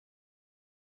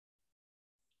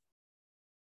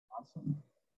Awesome.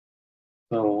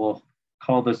 So we'll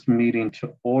call this meeting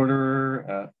to order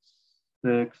at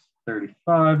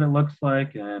 6:35, it looks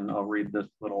like, and I'll read this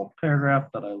little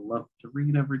paragraph that I love to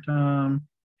read every time.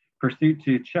 Pursuant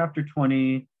to Chapter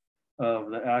 20 of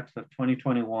the Acts of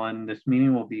 2021, this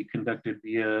meeting will be conducted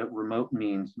via remote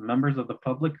means. Members of the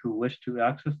public who wish to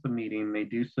access the meeting may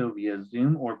do so via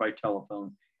Zoom or by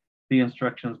telephone. The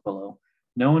instructions below.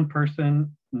 No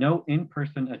in-person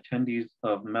attendees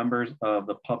of members of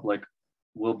the public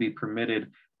will be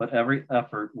permitted, but every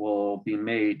effort will be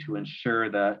made to ensure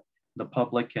that the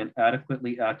public can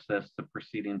adequately access the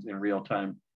proceedings in real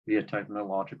time via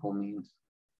technological means.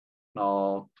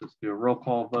 I'll just do a roll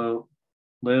call vote.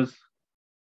 Liz?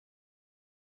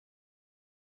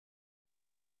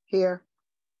 Here.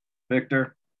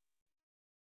 Victor?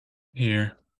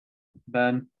 Here.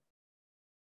 Ben?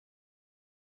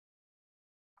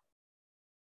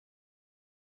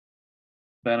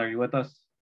 Ben, are you with us?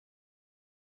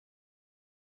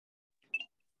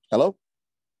 Hello?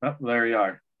 Oh, there you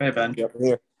are. Hey, Ben. Yep,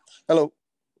 here. Hello.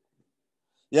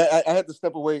 Yeah, I had to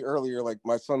step away earlier. Like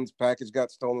my son's package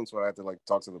got stolen, so I had to like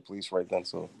talk to the police right then.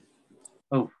 So.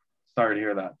 Oh, sorry to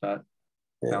hear that. That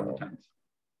sounds intense.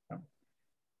 Yeah.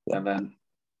 And then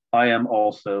I am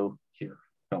also here.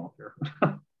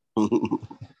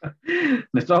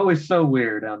 It's always so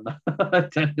weird on the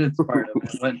attendance part of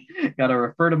it, but got to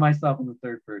refer to myself in the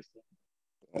third person.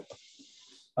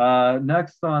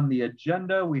 Next on the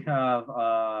agenda, we have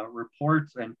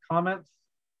reports and comments.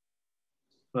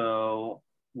 So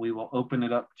we will open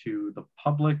it up to the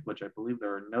public, which I believe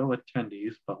there are no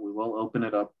attendees, but we will open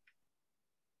it up.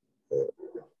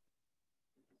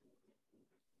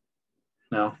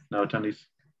 No attendees.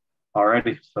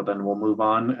 Alrighty, so then we'll move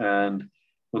on and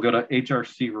we'll go to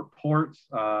HRC reports.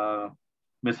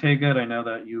 Ms. Haygood, I know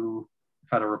that you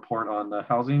had a report on the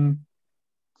housing.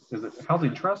 Is it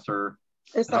housing trust or?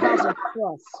 It's the housing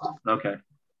trust. Okay.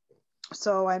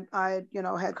 So I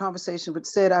had conversation with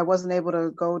Sid. I wasn't able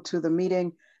to go to the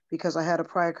meeting because I had a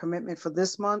prior commitment for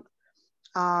this month.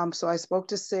 So I spoke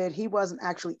to Sid. He wasn't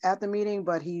actually at the meeting,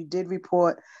 but he did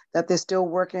report that they're still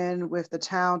working with the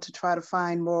town to try to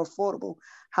find more affordable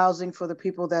housing for the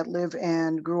people that live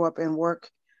and grew up and work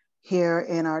here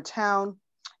in our town.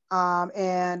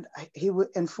 And he would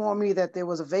inform me that there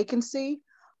was a vacancy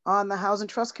on the Housing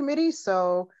Trust Committee.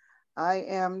 So I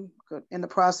am in the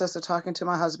process of talking to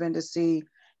my husband to see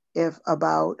if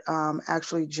about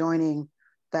actually joining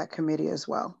that committee as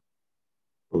well.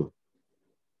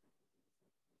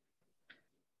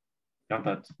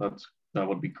 Yeah, that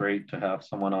would be great to have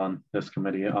someone on this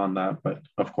committee on that. But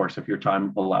of course, if your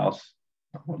time allows,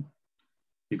 that would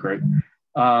be great.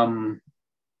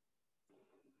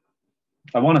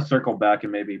 I want to circle back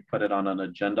and maybe put it on an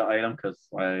agenda item because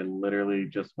I literally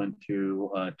just went to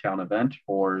a town event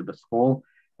for the school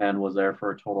and was there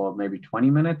for a total of maybe 20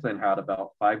 minutes and had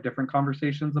about 5 different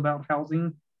conversations about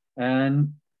housing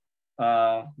and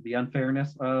the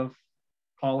unfairness of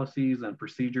policies and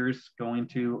procedures going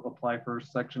to apply for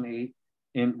Section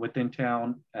 8 within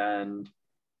town and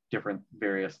different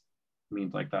various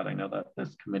means like that. I know that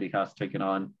this committee has taken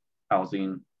on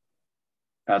housing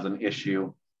as an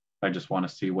issue. I just want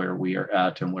to see where we are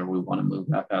at and where we want to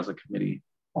move at as a committee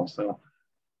also.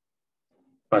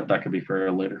 But that could be for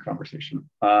a later conversation.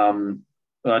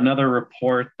 Another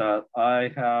report that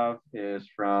I have is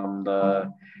from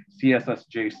the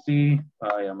CSSJC.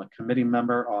 I am a committee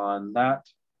member on that.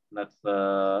 That's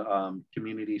the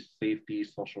Community Safety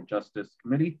Social Justice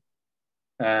Committee.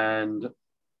 And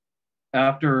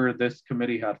after this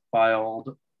committee had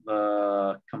filed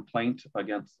the complaint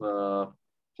against the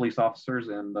police officers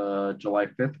in the July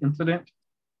 5th incident,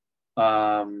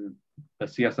 the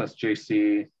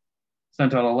CSSJC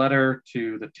sent out a letter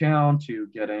to the town to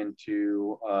get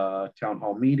into a town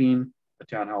hall meeting. The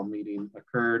town hall meeting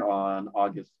occurred on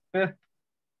August 5th.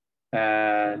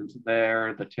 And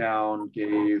there the town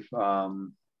gave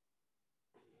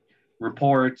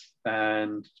reports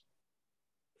and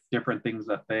different things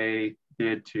that they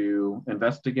did to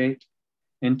investigate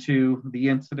into the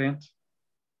incident.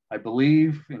 I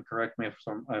believe, and correct me if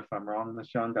I'm wrong,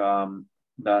 Ms. Young,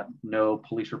 that no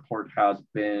police report has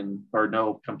been, or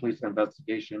no complete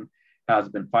investigation has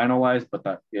been finalized, but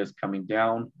that is coming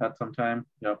down at some time.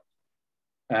 Yep.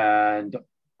 And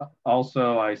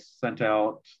also I sent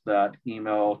out that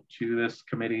email to this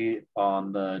committee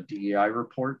on the DEI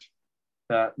report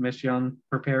that Ms. Young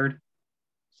prepared.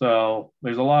 So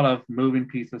there's a lot of moving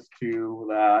pieces to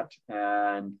that.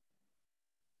 And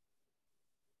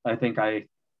I think I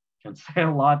can say a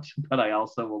lot, but I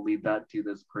also will leave that to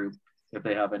this group if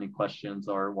they have any questions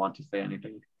or want to say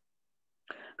anything.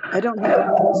 I don't have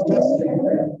any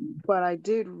questions. but I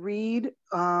did read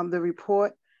the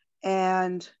report,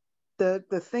 and the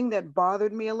thing that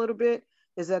bothered me a little bit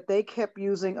is that they kept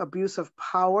using abuse of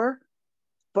power,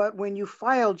 but when you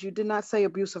filed, you did not say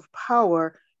abuse of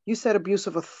power, you said abuse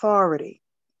of authority.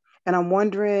 And I'm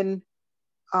wondering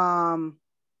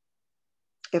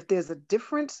if there's a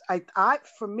difference.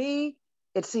 For me,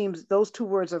 it seems those two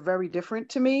words are very different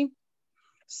to me.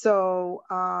 So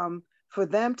for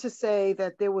them to say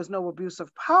that there was no abuse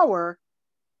of power,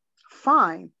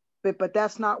 fine, but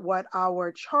that's not what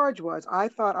our charge was. I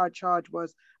thought our charge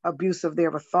was abuse of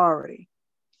their authority.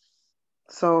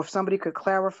 So if somebody could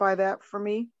clarify that for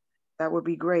me, that would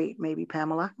be great. Maybe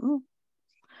Pamela.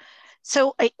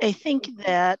 So I think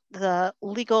that the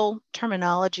legal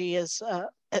terminology is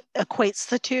equates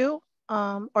the two,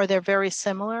 or they're very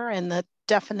similar. And the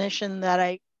definition that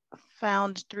I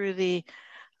found through the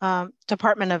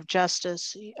Department of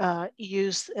Justice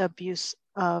used abuse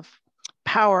of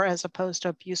power as opposed to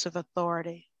abuse of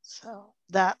authority. So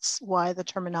that's why the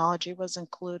terminology was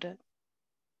included.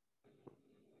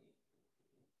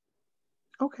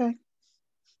 Okay.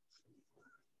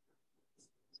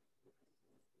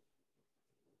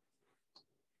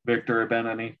 Victor or Ben,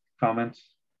 any comments?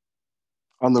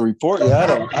 On the report, yeah,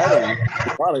 I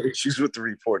had a lot of issues with the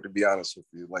report, to be honest with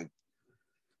you. Like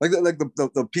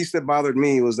the piece that bothered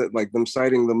me was that like them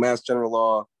citing the Mass General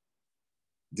Law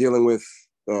dealing with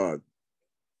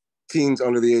teens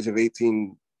under the age of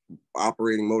 18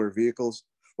 operating motor vehicles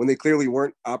when they clearly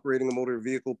weren't operating a motor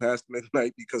vehicle past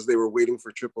midnight because they were waiting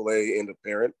for AAA and a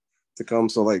parent to come.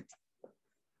 So like,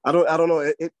 I don't know.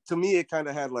 It to me, it kind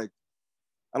of had like,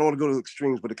 I don't want to go to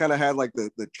extremes, but it kind of had like the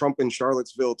Trump in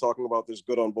Charlottesville talking about there's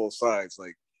good on both sides.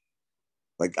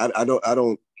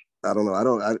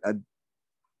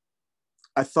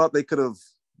 I thought they could have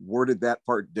worded that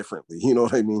part differently. You know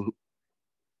what I mean?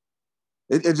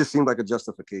 It just seemed like a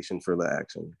justification for the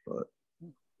action, but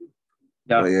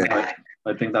yeah.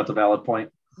 I think that's a valid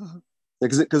point.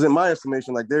 Because in my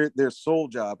estimation, like their sole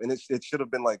job, and it should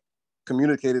have been like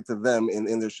communicated to them,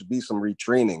 and there should be some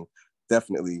retraining,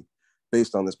 definitely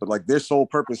based on this. But like their sole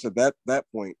purpose at that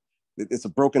point, it's a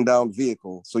broken down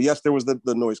vehicle. So yes, there was the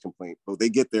noise complaint, but they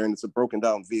get there and it's a broken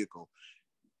down vehicle.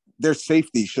 Their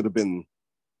safety should have been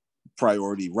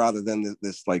priority rather than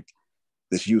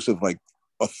this use of like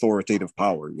authoritative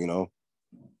power, you know.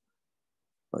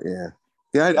 But yeah,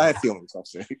 I have feelings, I'll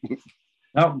say.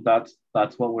 No, that's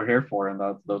what we're here for, and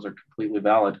those are completely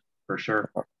valid for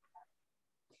sure.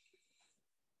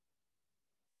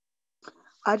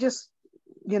 I just,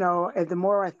 the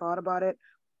more I thought about it,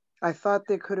 I thought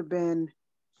there could have been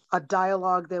a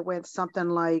dialogue that went something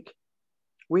like,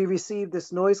 we received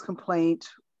this noise complaint,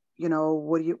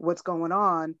 what's going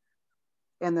on?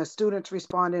 And the students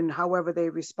responded however they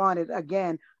responded.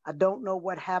 Again, I don't know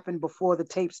what happened before the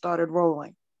tape started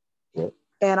rolling. Yep.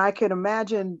 And I can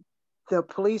imagine the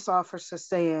police officer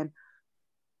saying,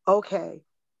 okay,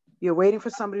 you're waiting for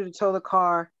somebody to tow the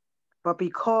car, but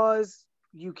because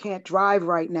you can't drive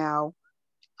right now,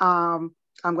 I'm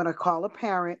going to call a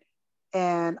parent,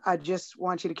 and I just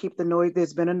want you to keep the noise.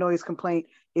 There's been a noise complaint.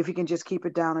 If you can just keep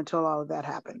it down until all of that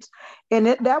happens. And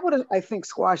that would have, I think,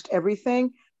 squashed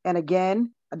everything. And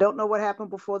again, I don't know what happened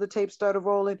before the tape started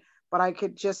rolling, but I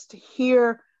could just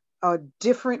hear a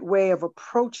different way of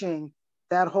approaching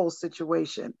that whole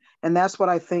situation. And that's what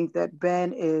I think that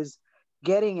Ben is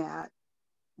getting at,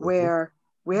 where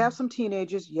we have some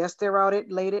teenagers. Yes, they're out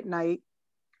late at night.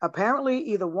 Apparently,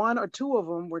 either one or two of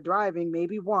them were driving,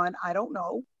 maybe one, I don't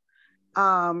know.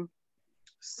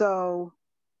 So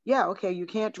yeah, okay, you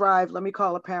can't drive. Let me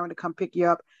call a parent to come pick you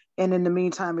up. And in the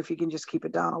meantime, if you can just keep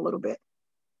it down a little bit.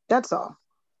 That's all.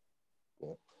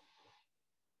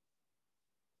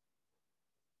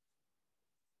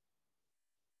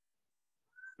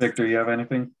 Victor, you have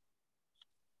anything?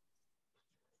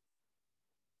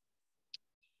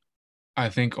 I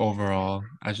think overall,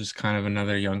 as just kind of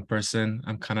another young person,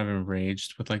 I'm kind of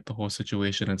enraged with like the whole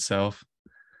situation itself.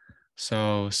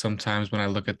 So sometimes when I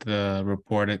look at the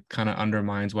report, it kind of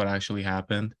undermines what actually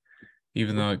happened,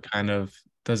 even though it kind of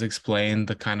does explain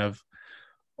the kind of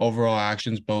overall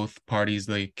actions both parties,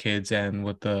 the kids and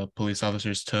what the police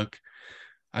officers took.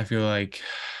 I feel like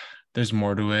there's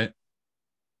more to it.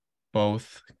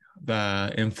 Both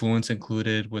the influence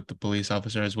included with the police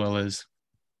officer as well as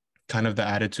kind of the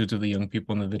attitudes of the young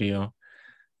people in the video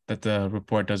that the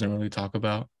report doesn't really talk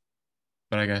about.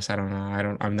 But I guess I don't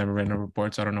know. I've never written a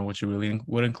report, so I don't know what you really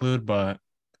would include, but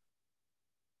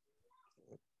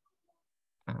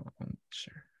I'm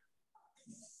sure.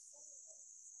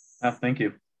 Thank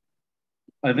you.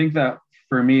 I think that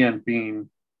for me, and being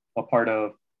a part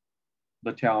of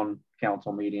the town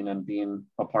council meeting and being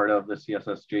a part of the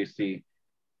CSSJC.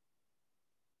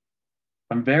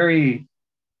 I'm very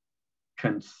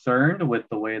concerned with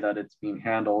the way that it's being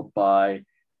handled by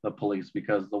the police,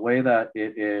 because the way that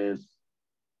it is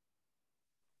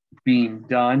being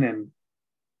done, and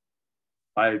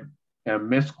I am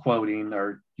misquoting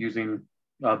or using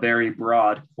a very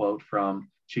broad quote from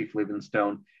Chief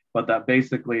Livingstone, but that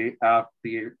basically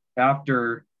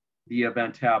after the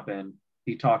event happened,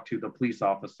 he talked to the police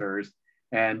officers,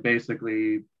 and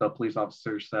basically the police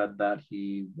officer said that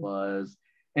he was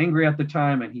angry at the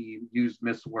time and he used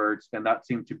miswords, and that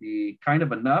seemed to be kind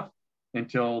of enough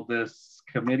until this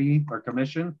committee or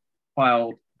commission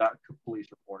filed that police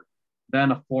report.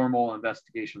 Then a formal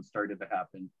investigation started to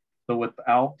happen. So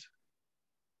without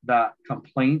that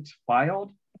complaint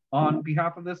filed on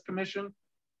behalf of this commission,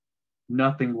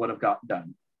 nothing would have got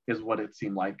done, is what it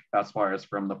seemed like, as far as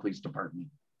from the police department.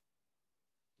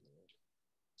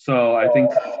 So I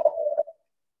think,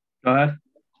 go ahead.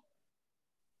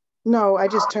 No, I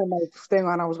just turned my thing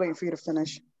on. I was waiting for you to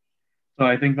finish. So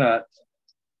I think that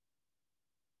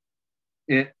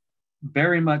it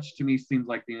very much to me seems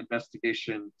like the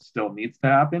investigation still needs to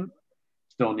happen,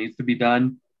 still needs to be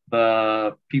done.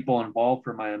 The people involved,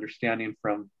 from my understanding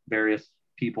from various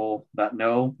people that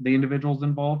know the individuals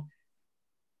involved,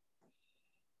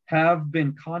 have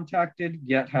been contacted,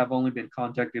 yet have only been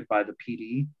contacted by the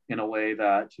PD in a way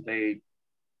that they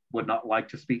would not like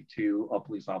to speak to a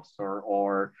police officer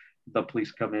or the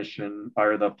police commission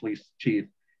or the police chief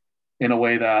in a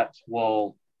way that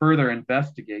will further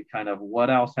investigate kind of what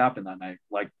else happened that night.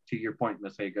 Like, to your point,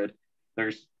 Ms. Haygood,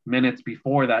 there's minutes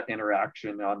before that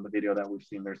interaction on the video that we've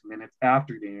seen. There's minutes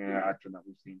after the interaction that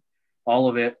we've seen. All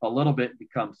of it, a little bit,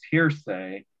 becomes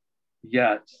hearsay,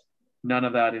 yet none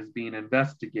of that is being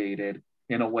investigated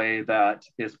in a way that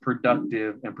is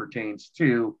productive and pertains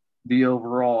to the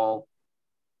overall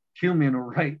human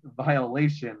right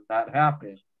violation that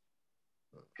happened.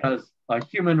 Because a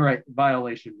human right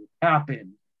violation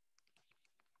happened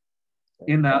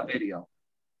in that video.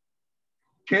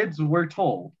 Kids were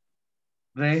told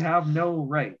they have no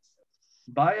rights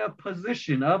by a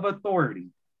position of authority.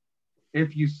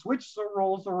 If you switch the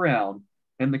roles around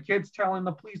and the kid's telling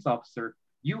the police officer,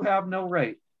 you have no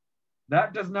right,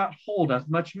 that does not hold as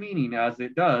much meaning as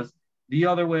it does the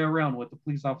other way around, with the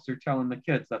police officer telling the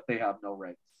kids that they have no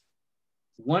rights.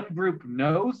 One group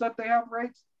knows that they have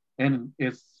rights and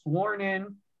is sworn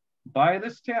in by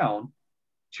this town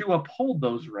to uphold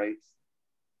those rights,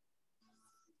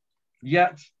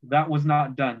 yet that was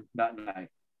not done that night.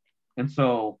 And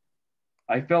so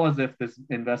I feel as if this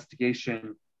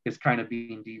investigation is kind of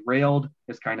being derailed,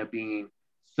 is kind of being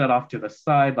set off to the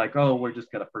side, like, oh, we're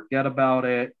just going to forget about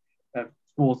it.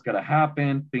 School's going to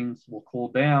happen. Things will cool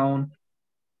down.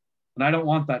 And I don't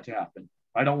want that to happen.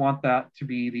 I don't want that to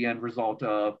be the end result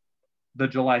of the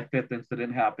July 5th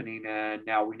incident happening and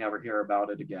now we never hear about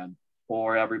it again,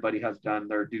 or everybody has done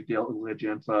their due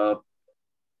diligence of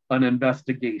an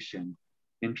investigation,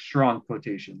 in strong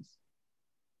quotations.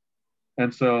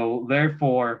 And so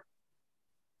therefore,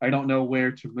 I don't know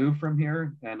where to move from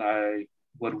here, and I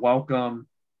would welcome,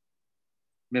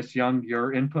 Ms. Young,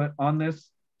 your input on this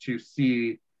to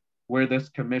see where this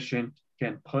commission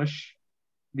can push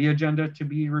the agenda to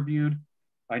be reviewed.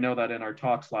 I know that in our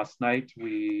talks last night,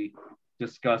 we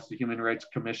discussed the Human Rights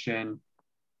Commission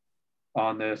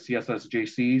on the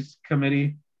CSSJC's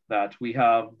committee, that we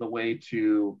have the way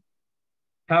to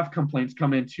have complaints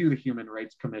come into the Human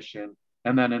Rights Commission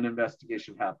and then an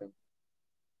investigation happen.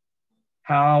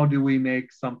 How do we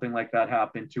make something like that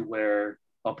happen to where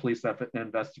a police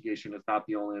investigation is not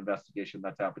the only investigation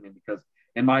that's happening? Because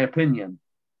in my opinion,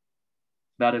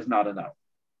 that is not enough.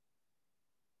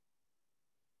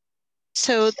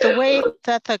 So the way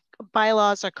that the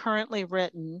bylaws are currently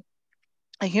written,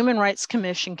 a Human Rights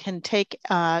Commission can take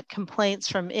complaints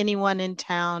from anyone in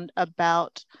town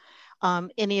about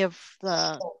any of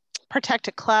the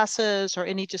protected classes or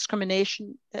any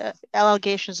discrimination,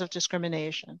 allegations of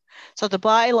discrimination. So the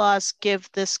bylaws give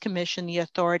this commission the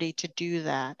authority to do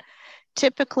that.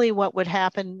 Typically what would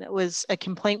happen was a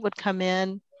complaint would come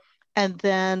in, and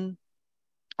then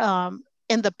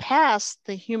in the past,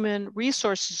 the Human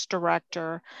Resources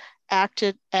Director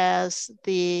acted as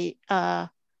the, I'm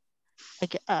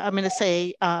going to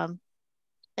say,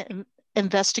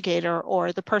 investigator,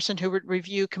 or the person who would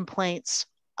review complaints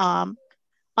on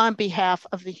behalf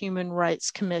of the Human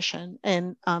Rights Commission.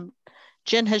 And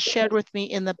Jen has shared with me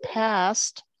in the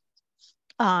past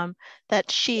that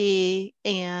she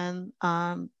and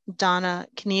Donna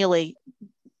Keneally,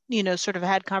 sort of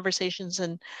had conversations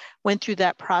and went through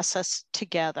that process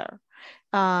together.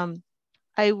 I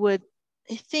would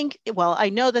think, well, I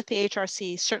know that the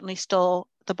HRC certainly still,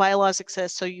 the bylaws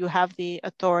exist, so you have the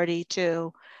authority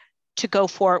to go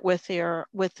for it with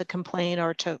the complaint,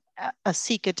 or to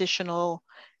seek additional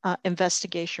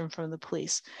investigation from the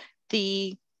police.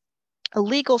 The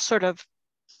legal sort of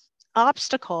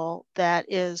obstacle that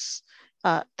is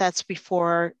that's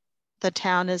before the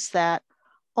town is that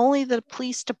only the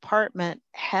police department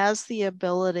has the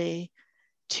ability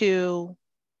to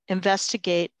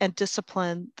investigate and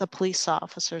discipline the police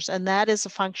officers. And that is a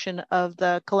function of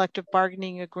the collective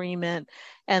bargaining agreement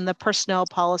and the personnel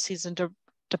policies and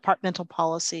departmental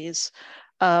policies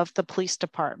of the police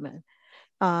department.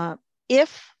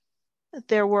 If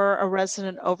there were a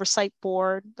resident oversight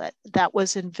board that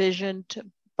was envisioned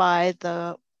by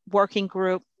the working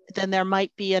group, then there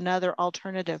might be another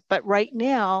alternative. But right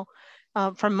now,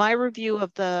 from my review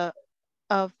of the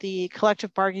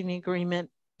collective bargaining agreement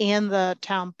and the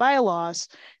town bylaws,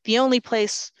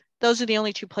 those are the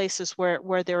only two places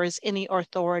where there is any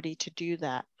authority to do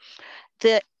that.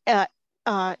 The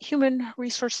Human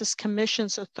Resources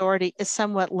Commission's authority is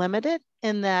somewhat limited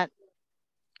in that,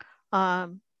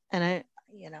 and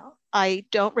I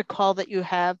don't recall that you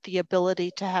have the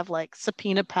ability to have like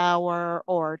subpoena power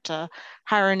or to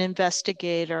hire an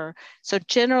investigator. So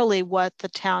generally what the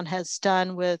town has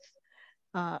done with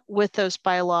those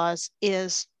bylaws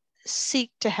is seek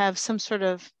to have some sort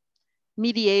of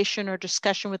mediation or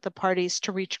discussion with the parties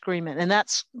to reach agreement. And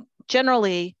that's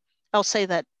generally, I'll say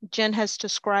that Jen has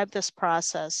described this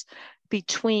process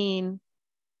between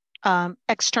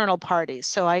external parties.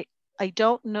 So I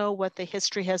don't know what the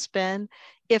history has been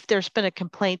if there's been a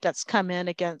complaint that's come in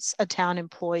against a town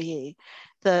employee.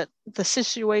 The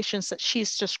situations that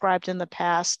she's described in the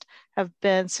past have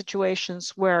been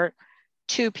situations where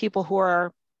two people who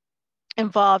are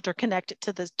involved or connected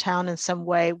to the town in some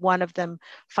way, one of them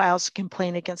files a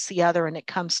complaint against the other and it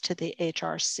comes to the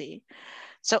HRC.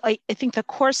 So I think the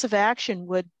course of action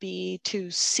would be to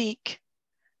seek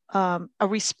a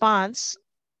response,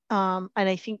 and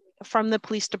I think from the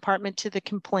police department to the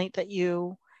complaint that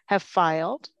you have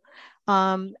filed.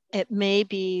 It may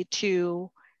be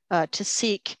to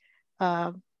seek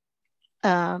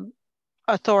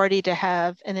authority to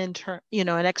have an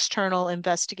external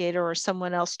investigator or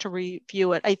someone else to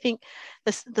review it. I think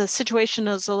the situation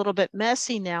is a little bit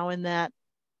messy now in that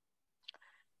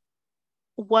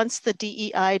once the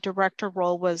DEI director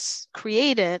role was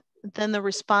created, then the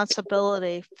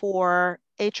responsibility for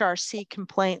HRC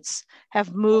complaints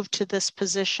have moved to this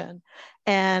position.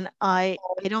 And I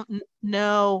don't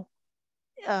know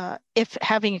if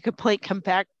having a complaint come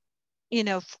back,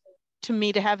 to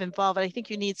me to have involved. I think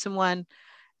you need someone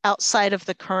outside of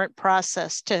the current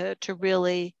process to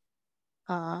really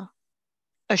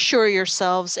assure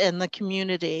yourselves and the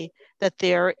community that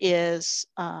there is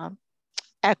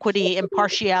equity,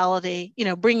 impartiality.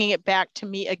 Bringing it back to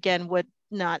me again would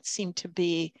not seem to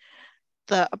be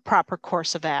the proper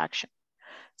course of action.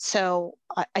 So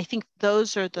I think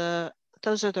those are the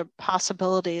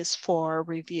possibilities for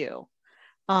review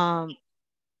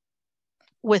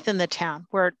within the town.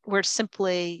 We're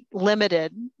simply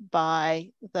limited by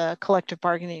the collective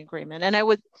bargaining agreement. And I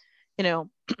would,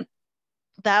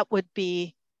 that would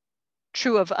be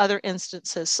true of other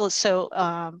instances. So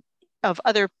of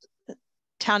other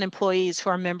town employees who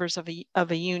are members of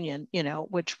a union,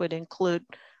 which would include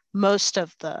most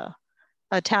of the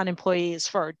town employees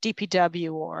for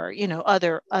DPW or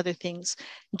other things.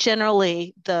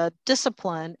 Generally, the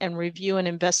discipline and review and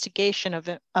investigation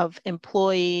of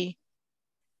employee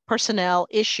personnel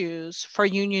issues for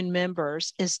union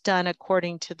members is done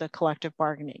according to the collective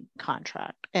bargaining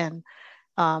contract. And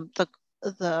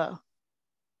the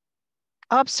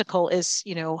obstacle is,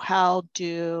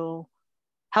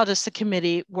 how does the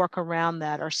committee work around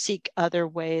that or seek other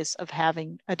ways of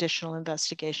having additional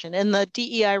investigation? In the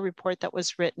DEI report that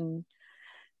was written,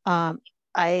 the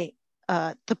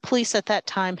police at that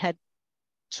time had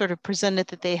sort of presented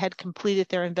that they had completed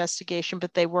their investigation,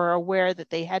 but they were aware that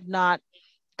they had not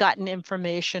gotten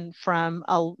information from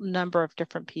a number of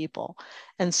different people.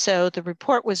 And so the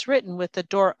report was written with the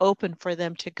door open for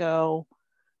them to go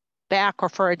back or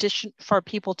for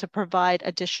people to provide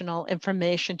additional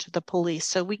information to the police.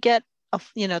 So we get,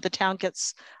 the town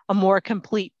gets a more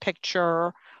complete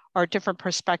picture or different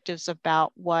perspectives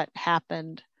about what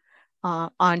happened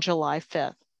on July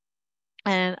 5th.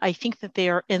 And I think that they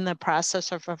are in the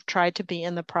process of tried to be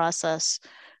in the process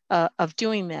of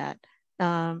doing that.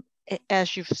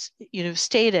 As you've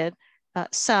stated,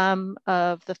 some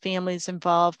of the families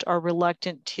involved are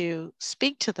reluctant to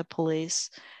speak to the police.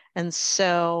 And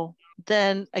so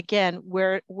then again,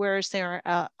 where is there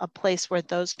a place where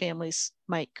those families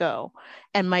might go?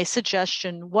 And my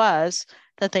suggestion was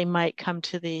that they might come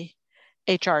to the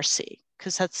HRC,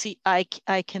 because that's I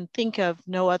can think of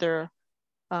no other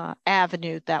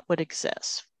avenue that would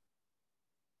exist.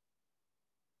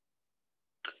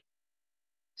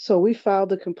 So we filed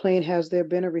the complaint. Has there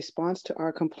been a response to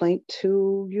our complaint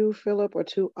to you, Philip, or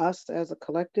to us as a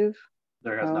collective?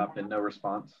 There has not been no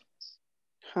response.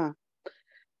 Huh.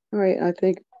 All right. I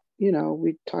think, you know,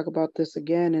 we talk about this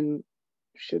again and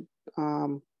should,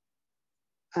 I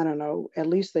don't know, at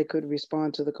least they could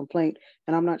respond to the complaint.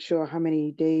 And I'm not sure how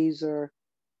many days or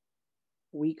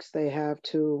weeks they have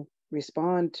to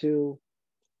respond to.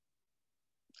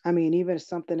 I mean, even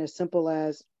something as simple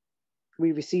as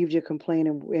we received your complaint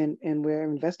and we're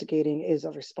investigating is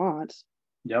a response.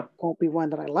 Yep. Won't be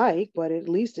one that I like, but at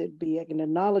least it'd be an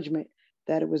acknowledgement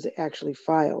that it was actually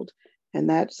filed. And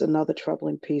that's another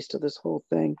troubling piece to this whole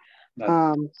thing.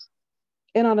 And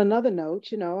on another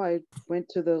note, you know, I went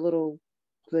to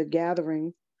the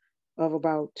gathering of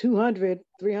about 200,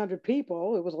 300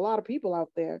 people. It was a lot of people out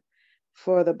there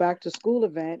for the back to school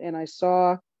event. And I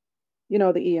saw, you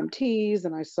know, the EMTs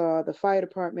and I saw the fire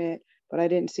department, but I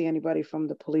didn't see anybody from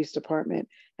the police department.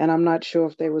 And I'm not sure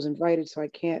if they was invited, so I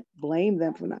can't blame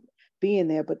them for not being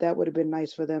there, but that would have been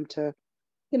nice for them to,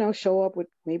 you know, show up with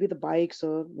maybe the bikes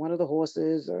or one of the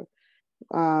horses or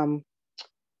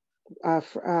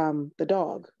the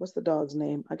dog. What's the dog's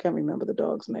name? I can't remember the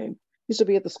dog's name. Used to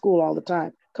be at the school all the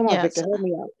time. Come on, yes. Victor, help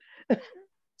me out.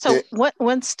 So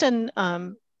Winston,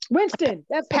 Winston,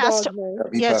 that's the dog's name.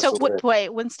 Yeah. So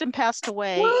wait, Winston passed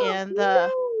away, and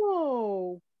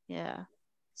yeah.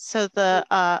 So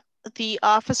the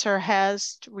officer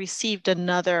has received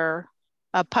another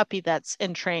puppy that's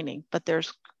in training, but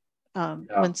there's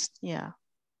Yeah,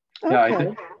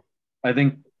 okay. I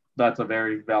think that's a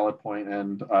very valid point,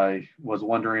 and I was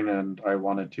wondering, and I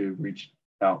wanted to reach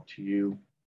out to you,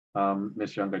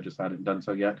 Ms. Young. I just hadn't done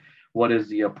so yet. What is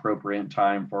the appropriate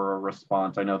time for a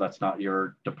response? I know that's not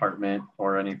your department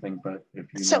or anything, but if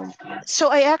you know. So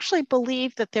I actually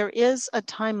believe that there is a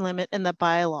time limit in the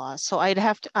bylaw. So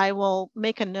I will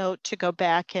make a note to go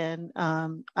back and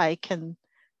I can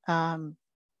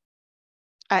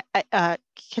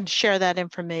share that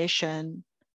information,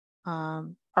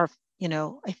 or, you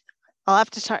know, I'll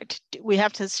have to talk. We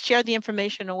have to share the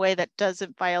information in a way that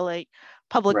doesn't violate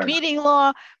public meeting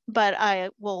law, but I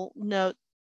will note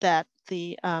that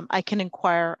I can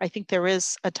inquire. I think there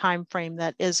is a time frame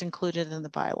that is included in the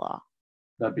bylaw.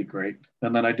 That'd be great.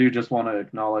 And then I do just want to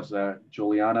acknowledge that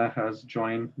Juliana has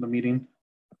joined the meeting.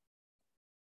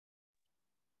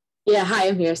 Yeah, hi,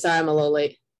 I'm here. Sorry, I'm a little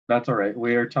late. That's all right.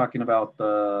 We are talking about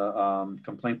the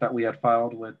complaint that we had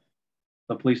filed with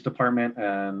the police department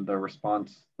and the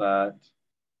response that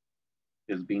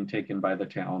is being taken by the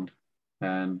town.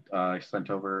 And I sent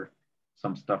over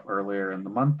some stuff earlier in the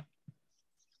month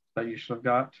that you should have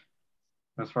got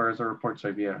as far as the report. So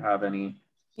if you have any.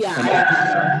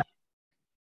 Yeah.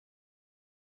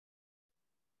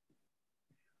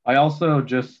 I also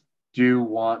just do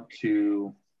want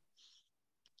to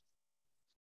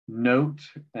note,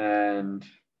 and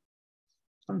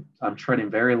I'm treading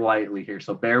very lightly here,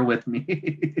 so bear with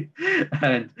me,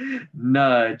 and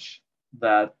nudge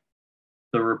that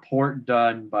the report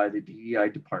done by the DEI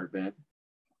department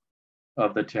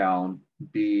of the town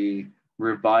be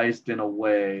revised in a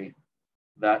way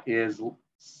that is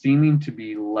seeming to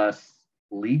be less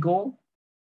legal,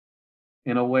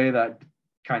 in a way that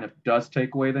kind of does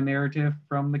take away the narrative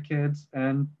from the kids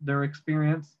and their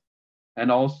experience, and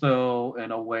also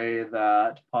in a way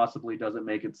that possibly doesn't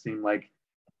make it seem like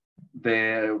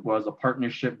there was a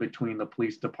partnership between the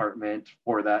police department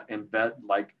for that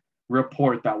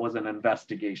report that was an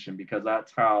investigation, because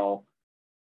that's how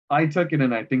I took it,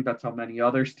 and I think that's how many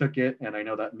others took it. And I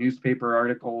know that newspaper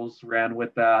articles ran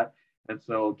with that. And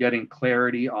so getting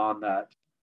clarity on that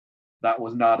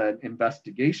was not an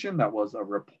investigation, that was a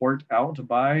report out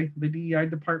by the DEI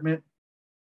department,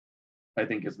 I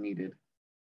think is needed,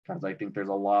 because I think there's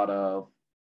a lot of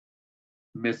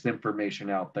misinformation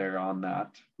out there on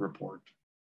that report.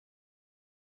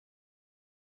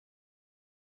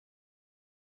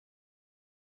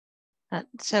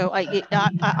 So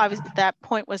I was, that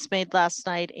point was made last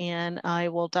night, and I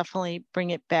will definitely bring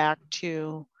it back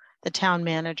to the town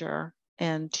manager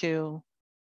and to,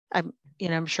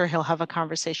 I'm sure he'll have a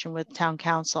conversation with town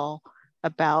council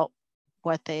about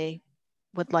what they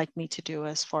would like me to do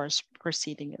as far as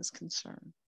proceeding is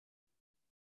concerned.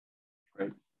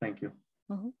 Great, thank you.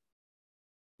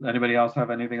 Mm-hmm. Anybody else have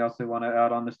anything else they want to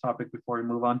add on this topic before we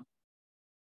move on?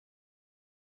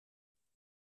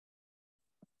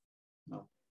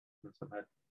 submit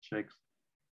shakes.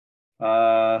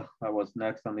 That was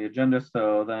next on the agenda.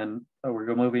 So then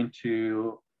we're moving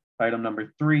to item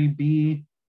number 3B.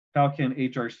 How can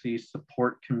HRC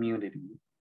support community?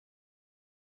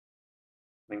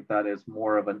 I think that is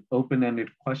more of an open-ended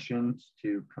question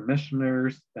to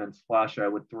commissioners, and slash I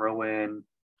would throw in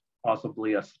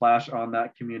possibly a slash on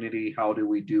that community. How do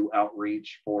we do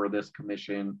outreach for this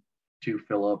commission to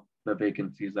fill up the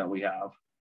vacancies that we have?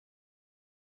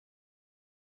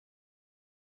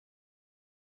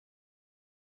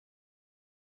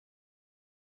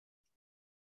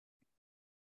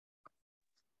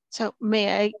 So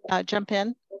may I jump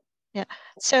in? Yeah.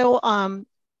 So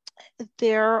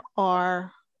there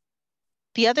are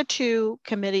the other two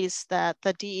committees that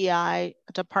the DEI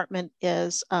department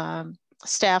is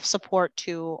staff support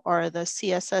to are the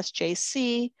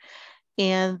CSSJC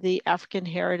and the African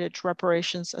Heritage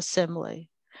Reparations Assembly.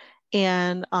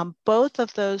 And both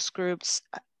of those groups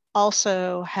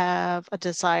also have a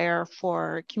desire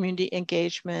for community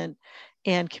engagement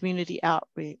and community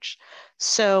outreach.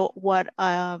 So what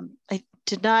I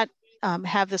did not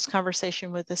have this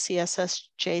conversation with the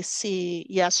CSSJC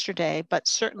yesterday, but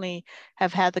certainly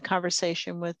have had the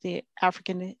conversation with the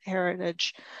African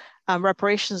Heritage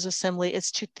Reparations Assembly,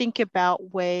 is to think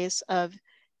about ways of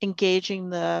engaging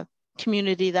the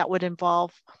community that would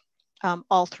involve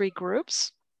all three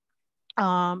groups,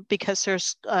 because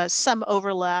there's some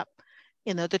overlap.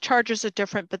 You know, the charges are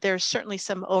different, but there's certainly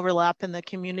some overlap in the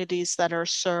communities that are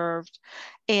served.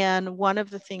 And one of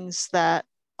the things that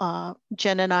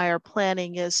Jen and I are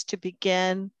planning is to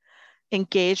begin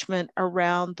engagement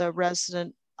around the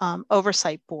resident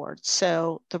oversight board.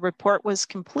 So the report was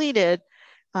completed.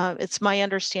 It's my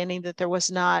understanding that there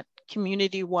was not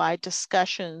community-wide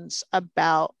discussions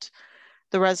about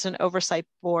the resident oversight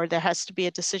board. There has to be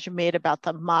a decision made about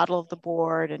the model of the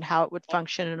board and how it would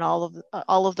function and all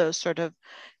of those sort of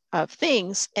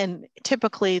things. And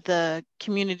typically the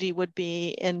community would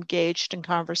be engaged in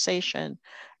conversation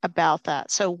about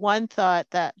that. So one thought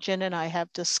that Jen and I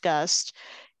have discussed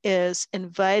is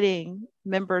inviting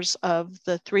members of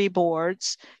the three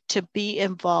boards to be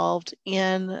involved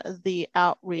in the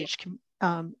outreach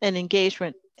and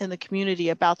engagement in the community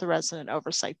about the resident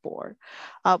oversight board.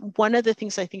 One of the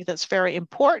things I think that's very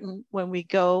important when we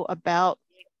go about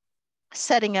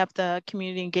setting up the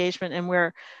community engagement, and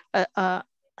we're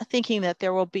thinking that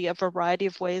there will be a variety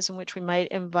of ways in which we might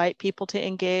invite people to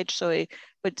engage. So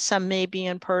some may be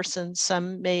in person,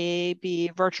 some may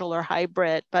be virtual or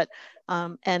hybrid, but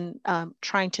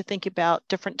trying to think about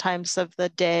different times of the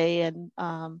day and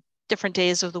different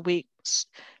days of the week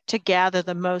to gather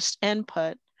the most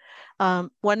input.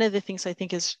 One of the things I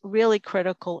think is really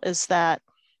critical is that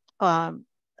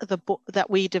that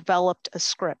we developed a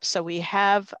script. So we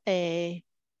have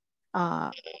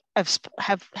have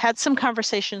had some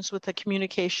conversations with the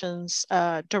communications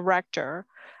director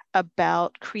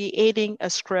about creating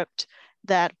a script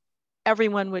that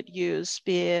everyone would use,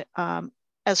 be it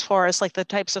as far as like the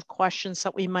types of questions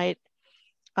that we might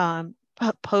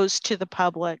pose to the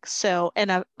public. So,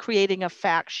 and creating a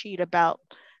fact sheet about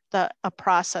a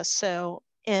process. So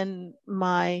in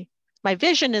my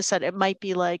vision is that it might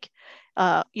be like,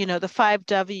 you know, the 5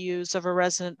 W's of a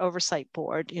resident oversight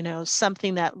board, you know,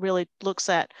 something that really looks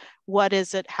at what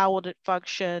is it, how would it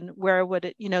function, where would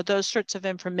it, you know, those sorts of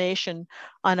information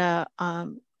on a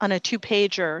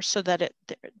 2-pager, so that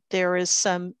there is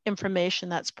some information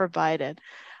that's provided.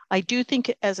 I do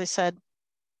think, as I said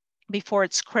before,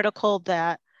 it's critical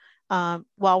that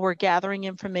while we're gathering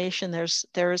information,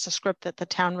 there is a script that the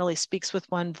town really speaks with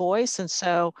one voice. And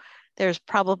so there's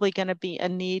probably going to be a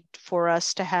need for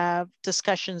us to have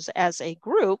discussions as a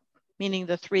group, meaning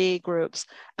the 3 groups,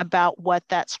 about what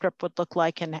that script would look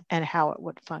like and how it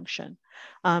would function.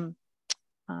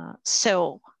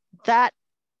 So that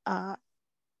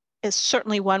is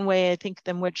certainly one way I think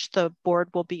in which the board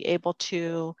will be able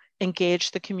to engage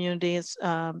the communities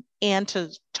and to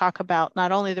talk about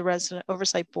not only the resident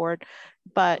oversight board,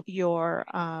 but your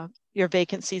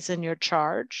vacancies in your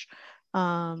charge.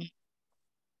 So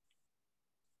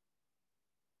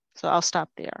I'll stop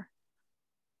there.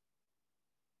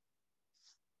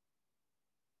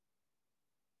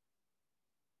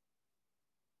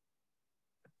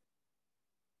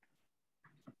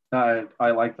 I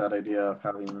like that idea of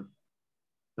having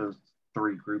those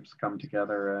 3 groups come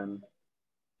together and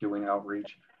doing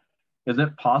outreach. Is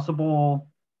it possible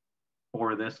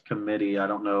for this committee, I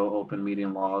don't know open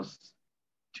meeting laws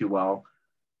too well,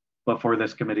 but for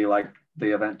this committee, like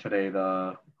the event today,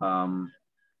 the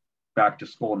back to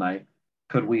school night,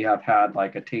 could we have had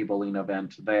like a tabling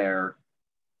event there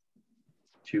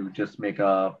to just make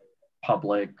a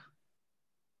public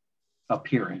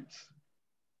appearance.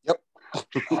 Yep.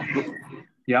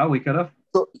 Yeah, we could have.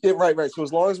 So yeah, right. So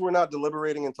as long as we're not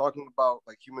deliberating and talking about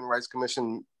like Human Rights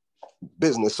Commission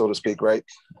business, so to speak, right?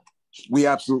 We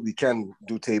absolutely can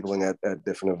do tabling at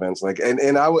different events. Like,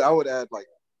 and I would add, like,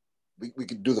 we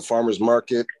could do the farmers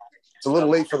market. It's a little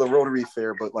late for the Rotary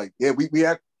Fair, but like, yeah, we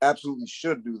absolutely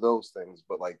should do those things.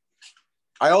 But like,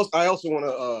 I also want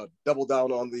to double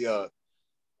down on the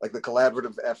like the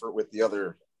collaborative effort with the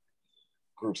other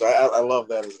groups. I love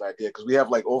that as an idea because we have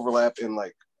like overlap in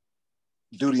like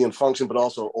duty and function, but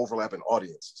also overlap in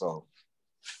audience. So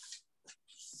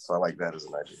I like that as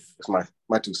an idea. It's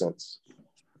my 2 cents.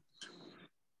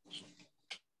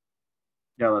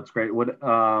 Yeah, that's great. Would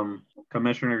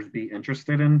commissioners be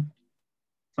interested in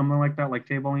something like that, like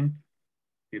tabling,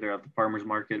 either at the farmers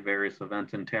market, various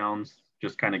events in towns,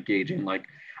 just kind of gauging, like,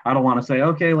 I don't want to say,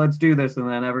 okay, let's do this, and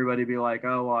then everybody be like,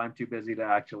 oh, well, I'm too busy to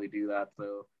actually do that.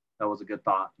 So that was a good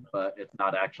thought, but it's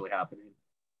not actually happening.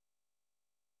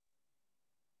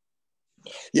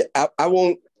 Yeah, I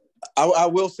won't. I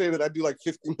will say that I do like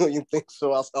 50 million things.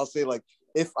 So I'll say, like,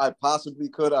 if I possibly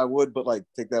could, I would, but like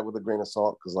take that with a grain of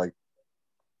salt because like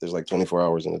there's like 24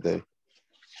 hours in a day.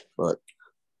 But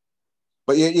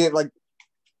yeah, like,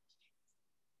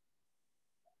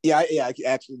 I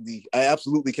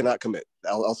absolutely cannot commit.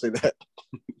 I'll say that.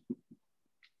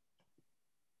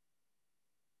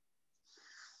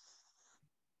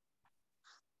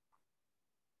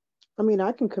 I mean,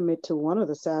 I can commit to one of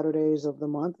the Saturdays of the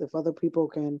month if other people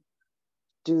can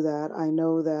do that. I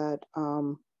know that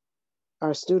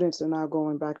our students are now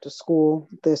going back to school.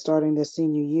 They're starting their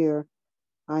senior year.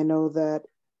 I know that,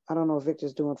 I don't know if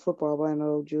Victor's doing football, but I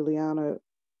know Juliana,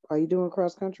 are you doing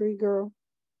cross country, girl?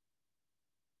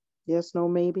 Yes, no,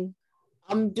 maybe?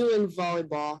 I'm doing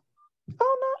volleyball.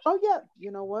 Oh, no. Oh, yeah. You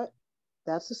know what?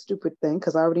 That's a stupid thing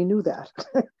because I already knew that.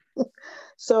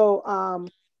 So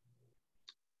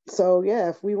yeah,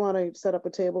 if we want to set up a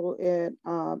table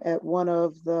at one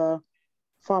of the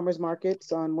farmers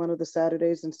markets on one of the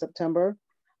Saturdays in September,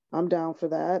 I'm down for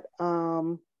that.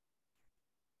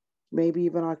 Maybe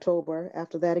even October.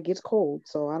 After that, it gets cold,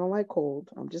 so I don't like cold.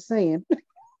 I'm just saying.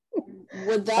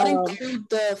 Would that include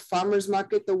the farmers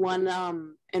market, the one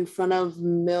in front of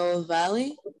Mill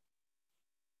Valley?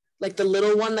 Like the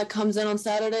little one that comes in on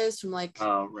Saturdays from like...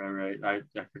 Oh, right. I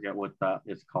forget what that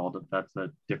is called. That's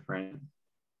a different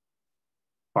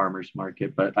farmers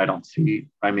market, but I don't see,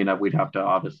 I mean, we'd have to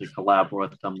obviously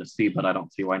collaborate with them to see, but I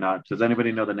don't see why not. Does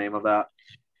anybody know the name of that?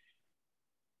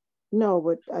 No,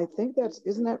 but I think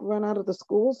isn't that run out of the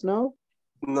schools? No,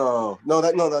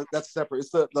 that's separate.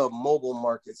 It's the mobile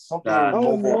market. Something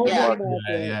mobile market. market.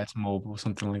 Yeah, it's mobile,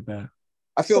 something like that.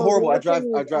 I feel horrible. I drive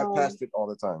past it all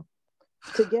the time.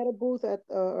 To get a booth at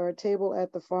or a table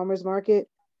at the farmers market,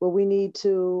 will we need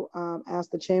to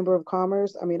ask the Chamber of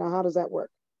Commerce? I mean, how does that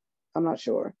work? I'm not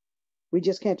sure. We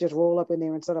just can't just roll up in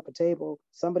there and set up a table.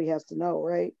 Somebody has to know,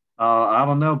 right? I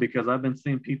don't know, because I've been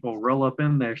seeing people roll up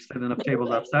in there, setting up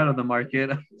tables outside of the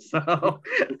market. So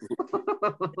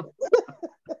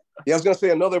yeah, I was gonna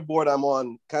say another board I'm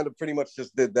on kind of pretty much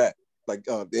just did that. Like,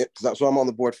 so I'm on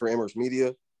the board for Amherst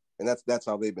Media, and that's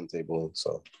how they've been tabling.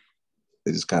 So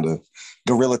they just kind of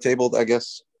guerrilla tabled, I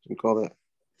guess you call that.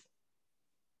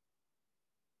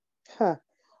 Huh.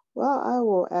 Well, I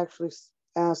will actually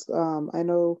ask. I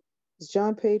know, is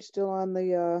John Page still on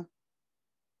the?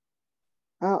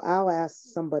 I'll ask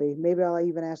somebody. Maybe I'll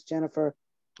even ask Jennifer.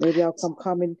 Maybe I'll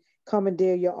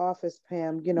commandeer your office,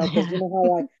 Pam. You know, because you know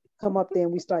how I come up there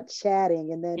and we start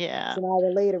chatting, and then it's an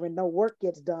hour later and no work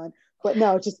gets done. But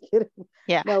no, just kidding.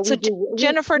 Yeah. No, so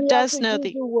Jennifer does know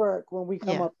the work when we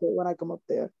come up there. When I come up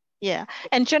there. Yeah.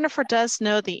 And Jennifer does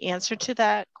know the answer to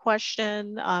that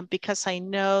question because I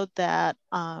know that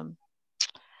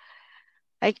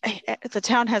the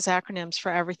town has acronyms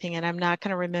for everything, and I'm not going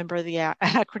to remember the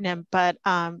acronym, but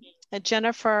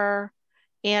Jennifer,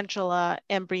 Angela,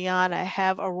 and Brianna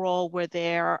have a role where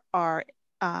they are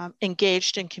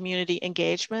engaged in community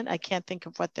engagement. I can't think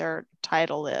of what their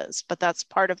title is, but that's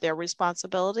part of their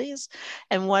responsibilities.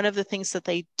 And one of the things that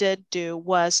they did do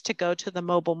was to go to the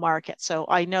mobile market. So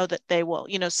I know that they will,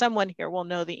 someone here will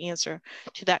know the answer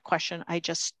to that question. I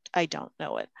don't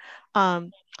know it.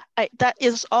 That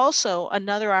is also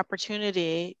another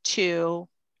opportunity to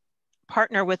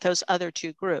partner with those other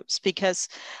two groups, because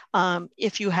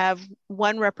if you have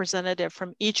one representative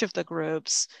from each of the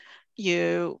groups,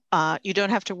 you don't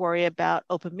have to worry about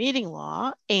open meeting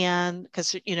law, and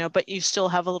because but you still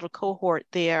have a little cohort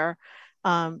there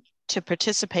to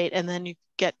participate, and then you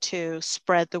get to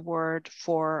spread the word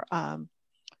for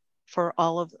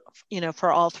all of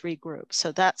for all three groups.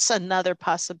 So that's another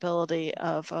possibility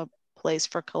of a place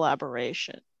for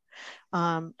collaboration.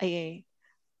 I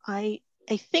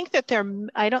think that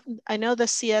I know the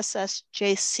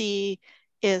CSSJC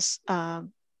is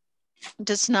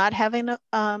does not have an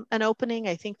opening.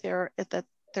 I think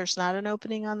there's not an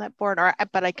opening on that board,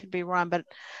 but I could be wrong. But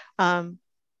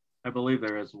I believe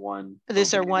there is one.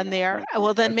 Is there one there?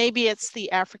 Well, then maybe it's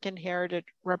the African Heritage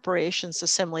Reparations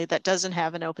Assembly that doesn't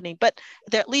have an opening, but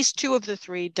at least 2 of the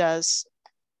 3 does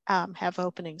have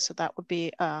openings. So that would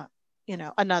be,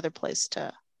 another place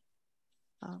to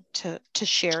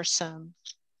share some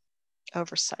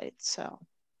oversight. So.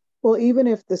 Well, even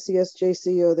if the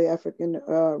CSJC or the African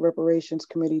Reparations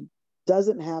Committee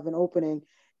doesn't have an opening,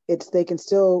 they can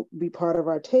still be part of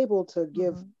our table to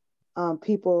give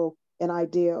people an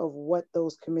idea of what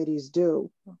those committees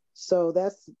do. So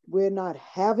we're not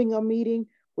having a meeting,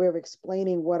 we're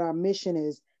explaining what our mission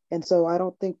is. And so I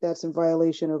don't think that's in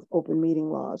violation of open meeting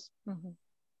laws.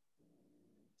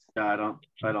 Yeah,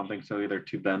 I don't think so either,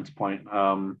 to Ben's point,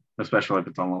 especially if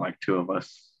it's only like 2 of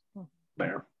us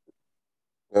there.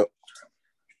 Yep.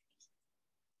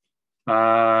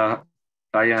 I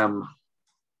am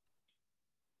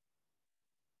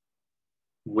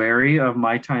wary of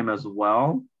my time as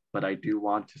well, but I do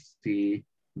want to see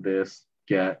this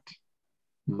get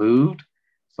moved.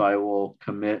 So I will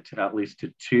commit at least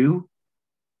to 2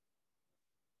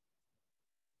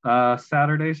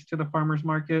 Saturdays to the farmer's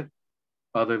market.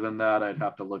 Other than that, I'd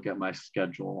have to look at my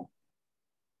schedule.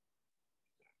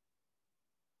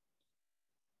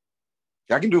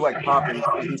 I can do like pop and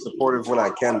be supportive when I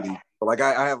can be, but like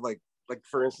I have like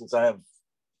for instance, I have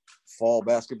fall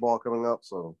basketball coming up,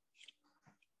 so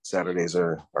Saturdays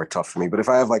are tough for me. But if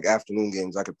I have like afternoon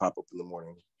games, I could pop up in the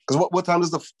morning. Because what time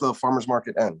does the farmer's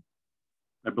market end?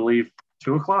 I believe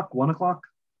 2 o'clock, 1 o'clock,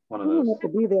 one of those. We don't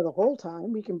have to be there the whole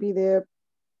time. We can be there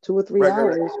 2 or 3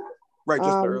 hours. Right,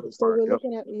 just the early so we're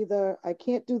looking at either, I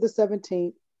can't do the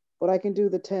 17th, but I can do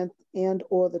the 10th and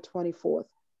or the 24th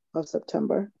of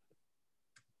September.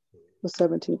 The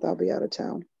 17th, I'll be out of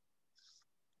town.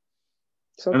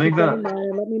 So keep that in mind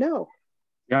and let me know.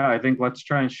 Yeah, I think let's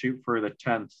try and shoot for the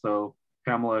 10th. So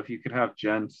Pamela, if you could have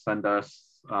Jen send us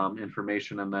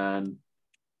information, and then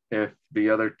if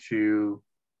the other 2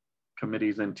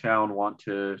 committees in town want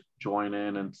to join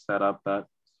in and set up, that's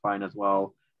fine as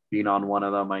well. Being on one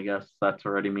of them, I guess that's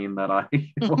already mean that I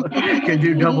can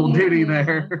do double duty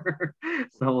there.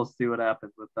 So we'll see what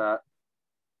happens with that.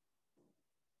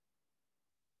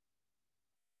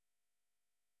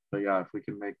 So yeah, if we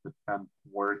can make the 10th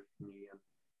work, me and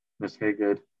Ms.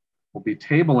 Haygood will be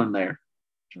tabling there.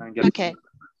 Try and get okay.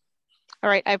 All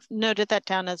right, I've noted that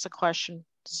down as a question.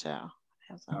 So.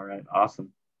 All right,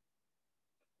 awesome.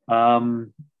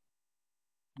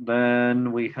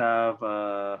 Then we have,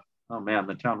 oh man,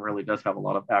 the town really does have a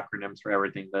lot of acronyms for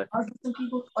everything. That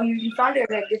you found it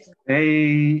right.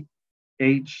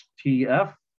 AHTF,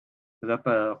 is that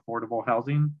the Affordable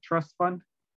Housing Trust Fund?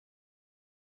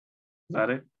 Is that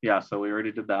it? Yeah, so we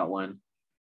already did that one.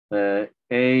 The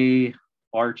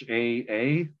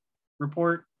ARCHAA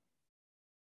report.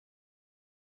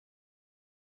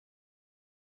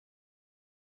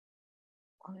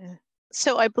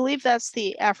 So I believe that's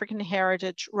the African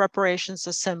Heritage Reparations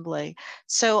Assembly.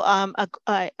 So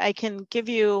I can give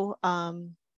you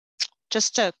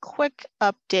just a quick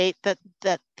update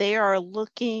that they are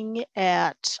looking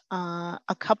at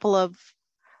a couple of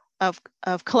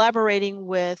collaborating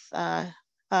with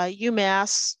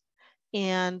UMass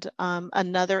and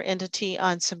another entity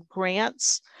on some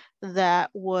grants that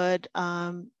would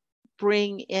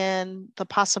bring in the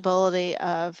possibility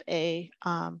of a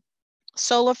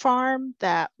solar farm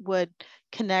that would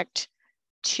connect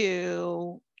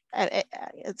to,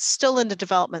 it's still in the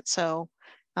development, so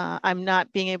I'm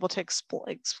not being able to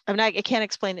explain, I can't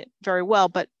explain it very well,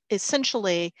 but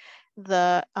essentially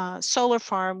the solar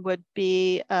farm would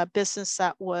be a business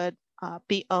that would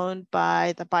be owned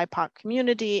by the BIPOC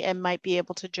community and might be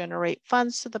able to generate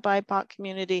funds to the BIPOC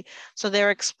community. So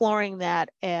they're exploring that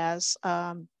as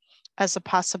a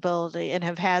possibility and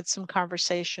have had some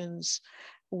conversations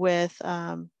with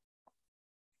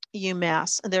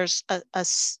UMass. And there's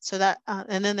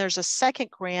and then there's a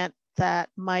second grant that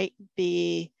might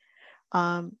be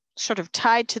sort of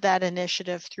tied to that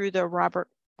initiative through the Robert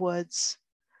Wood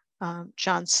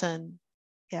Johnson's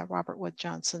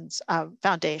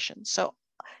foundation. So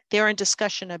they're in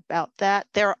discussion about that.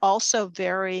 They're also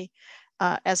very,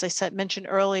 as I said, mentioned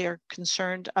earlier,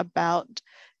 concerned about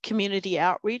community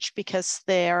outreach because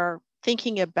they're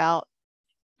thinking about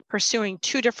pursuing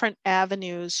 2 different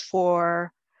avenues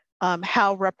for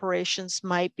how reparations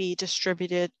might be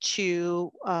distributed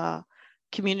to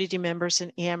community members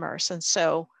in Amherst. And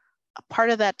so part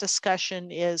of that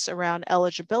discussion is around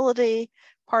eligibility.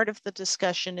 Part of the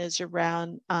discussion is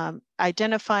around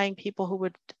identifying people who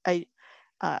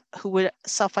would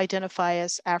self-identify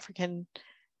as African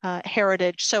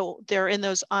heritage. So they're in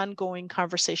those ongoing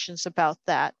conversations about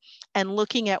that, and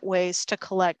looking at ways to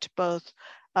collect both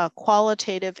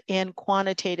qualitative and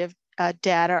quantitative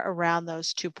data around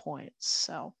those 2 points.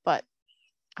 So, but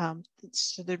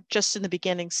so they're just in the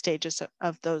beginning stages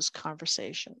of those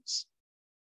conversations.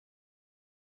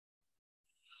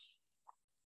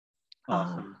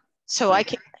 Awesome. So I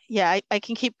can, yeah, I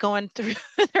can keep going through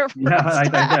their yeah,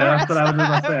 that's what I was going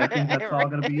to say. I think that's all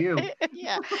going to be you.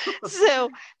 Yeah.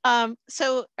 So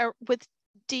with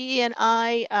Dee and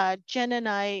I, Jen and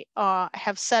I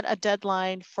have set a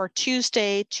deadline for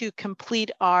Tuesday to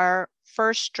complete our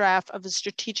first draft of a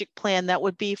strategic plan that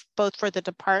would be both for the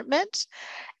department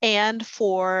and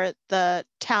for the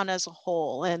town as a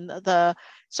whole. And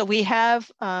so we have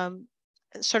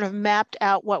sort of mapped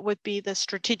out what would be the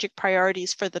strategic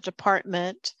priorities for the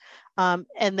department.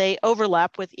 And they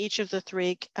overlap with each of the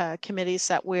 3 committees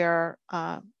that we're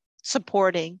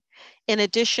supporting. In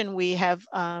addition, we have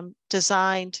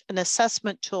designed an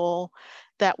assessment tool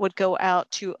that would go out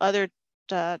to other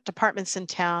departments in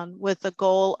town with the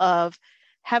goal of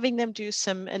having them do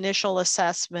some initial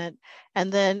assessment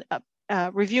and then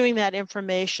reviewing that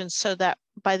information so that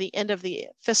by the end of the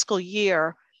fiscal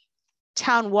year,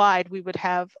 town-wide, we would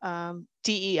have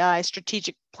DEI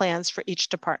strategic plans for each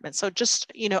department. So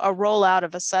just, a rollout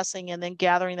of assessing and then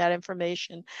gathering that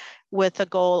information with the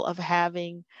goal of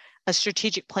having a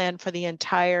strategic plan for the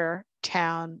entire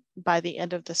town by the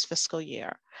end of this fiscal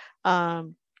year.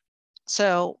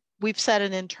 So we've set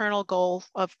an internal goal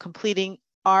of completing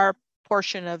our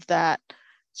portion of that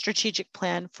strategic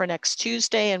plan for next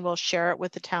Tuesday, and we'll share it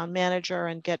with the town manager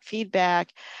and get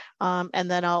feedback. And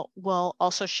then we'll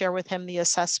also share with him the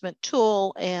assessment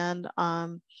tool and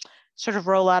sort of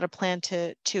roll out a plan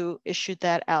to issue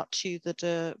that out to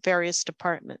the various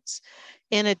departments.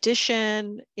 In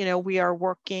addition, we are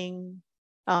working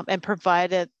and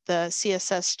provided the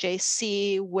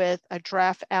CSSJC with a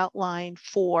draft outline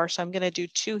so I'm going to do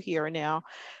 2 here now,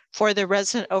 for the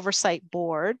Resident Oversight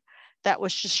Board. That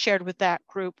was just shared with that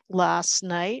group last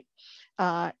night.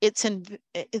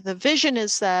 The vision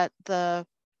is that the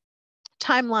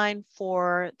timeline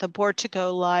for the board to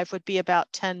go live would be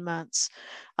about 10 months.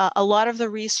 A lot of the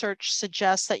research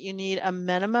suggests that you need a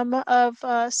minimum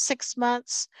of 6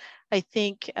 months. I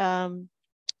think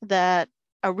that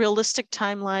a realistic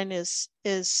timeline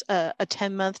is a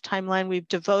 10-month timeline. We've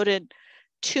devoted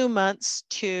 2 months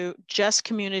to just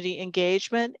community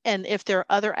engagement, and if there are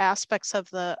other aspects of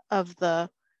the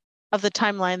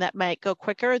timeline that might go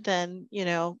quicker, then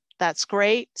that's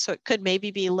great. So it could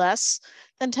maybe be less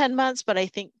than 10 months, but I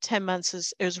think 10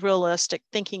 months is realistic,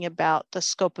 thinking about the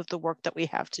scope of the work that we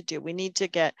have to do. We need to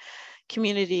get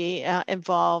community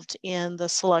involved in the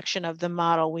selection of the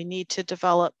model. We need to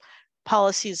develop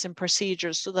policies and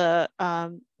procedures. So the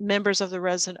members of the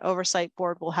Resident Oversight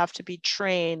Board will have to be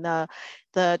trained.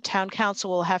 The town council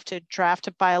will have to draft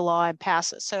a bylaw and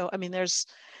pass it. So, I mean,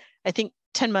 I think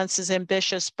 10 months is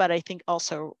ambitious, but I think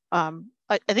also,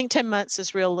 I think 10 months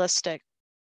is realistic.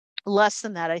 Less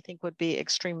than that, I think, would be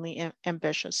extremely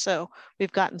ambitious. So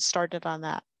we've gotten started on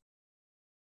that.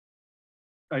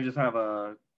 I just have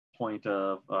a point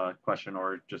of question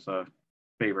or just a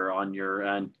favor on your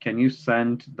end. Can you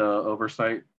send the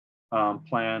oversight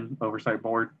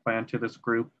board plan to this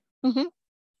group? Mm-hmm.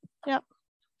 Yep.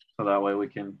 So that way we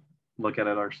can look at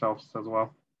it ourselves as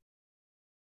well.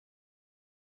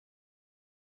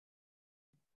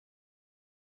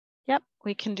 Yep,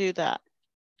 we can do that.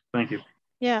 Thank you.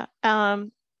 Yeah.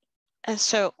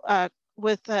 So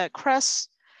with CRESS,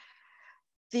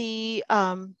 the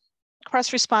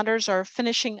CRESS responders are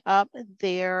finishing up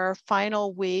their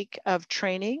final week of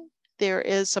training. There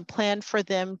is a plan for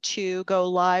them to go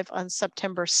live on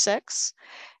September 6th.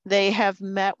 They have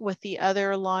met with the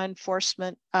other law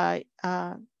enforcement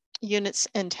units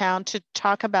in town to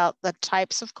talk about the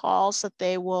types of calls that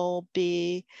they will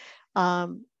be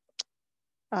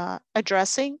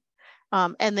addressing.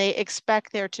 And they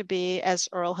expect there to be, as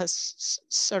Earl has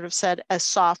sort of said, a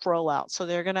soft rollout. So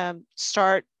they're going to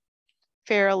start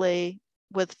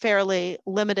with fairly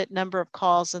limited number of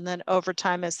calls, and then over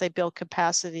time, as they build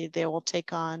capacity, they will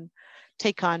take on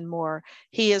more.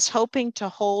 He is hoping to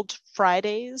hold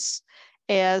Fridays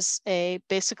as a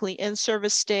basically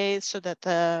in-service day, so that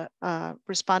the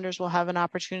responders will have an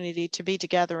opportunity to be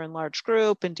together in large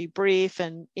group and debrief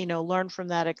and learn from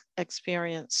that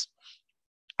experience.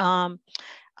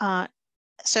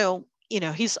 So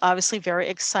he's obviously very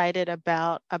excited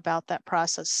about that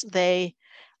process. They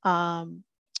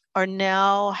are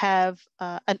now have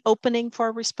an opening for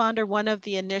a responder. One of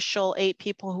the initial 8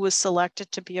 people who was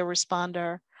selected to be a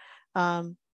responder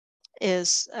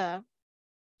is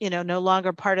no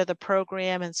longer part of the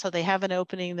program, and so they have an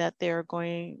opening that they're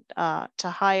going to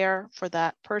hire for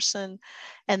that person,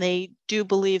 and they do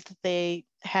believe that they've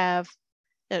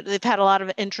had a lot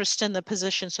of interest in the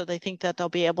position, so they think that they'll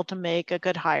be able to make a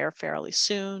good hire fairly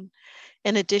soon.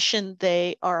 In addition,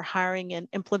 they are hiring an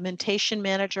implementation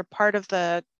manager. Part of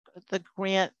the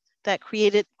grant that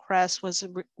created CRESS was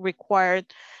required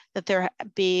that there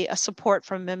be a support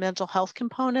from a mental health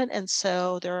component, and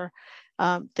so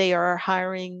they are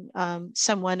hiring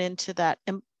someone into that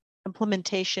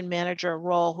implementation manager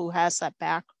role who has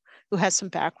some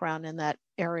background in that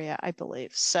area, I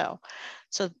believe. So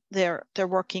they're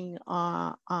working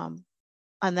on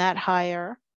that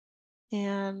hire,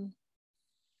 and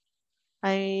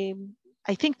I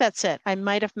think that's it. I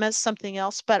might have missed something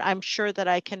else, but I'm sure that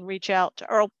I can reach out to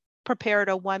Earl. Prepared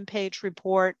a 1-page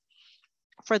report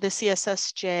for the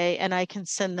CSSJ, and I can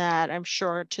send that, I'm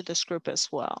sure, to this group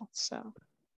as well. So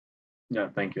yeah,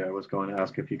 thank you. I was going to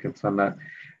ask if you could send that.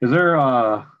 Is there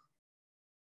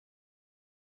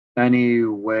any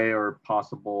way or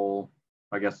possible,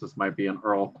 I guess this might be an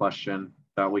Earl question,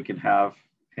 that we can have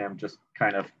him just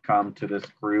kind of come to this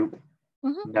group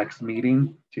next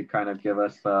meeting to kind of give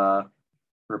us a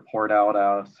report out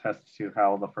as to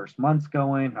how the first month's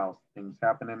going, how things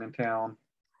happening in town?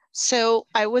 So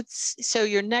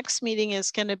your next meeting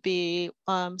is going to be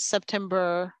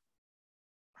September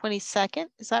 22nd.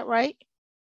 Is that right?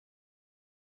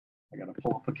 I got to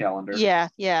pull up the calendar.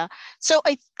 Yeah. So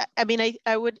I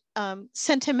would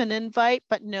send him an invite,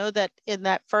 but know that in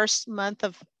that first month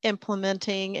of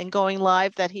implementing and going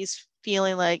live, that he's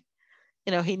feeling like,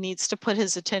 he needs to put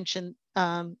his attention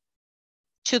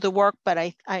to the work. But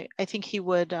I think he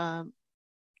would,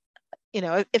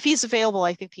 if he's available,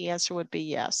 I think the answer would be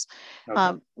yes.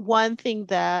 Okay. One thing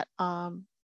that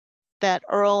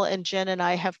Earl and Jen and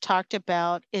I have talked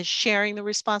about is sharing the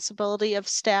responsibility of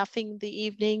staffing the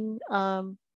evening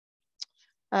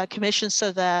commission,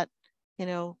 so that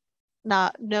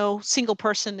no single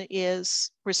person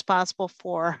is responsible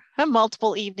for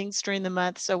multiple evenings during the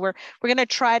month. So we're going to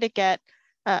try to get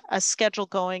a schedule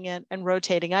going and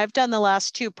rotating. I've done the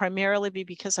last 2 primarily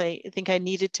because I think I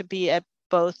needed to be at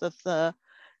both of the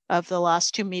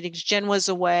last 2 meetings. Jen was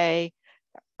away,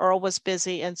 Earl was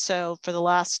busy, and so for the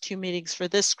last 2 meetings for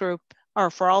this group,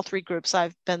 or for all 3 groups,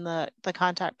 I've been the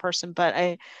contact person.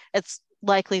 But it's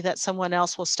likely that someone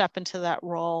else will step into that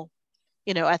role,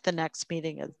 at the next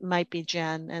meeting. It might be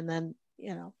Jen, and then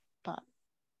but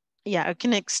yeah, I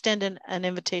can extend an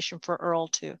invitation for Earl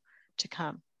to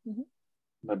come.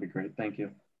 That'd be great. Thank you.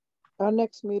 Our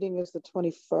next meeting is the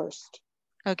 21st.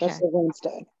 Okay. That's a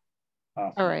Wednesday.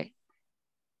 Awesome. All right.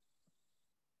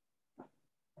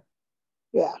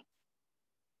 Yeah.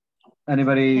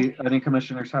 Any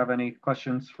commissioners have any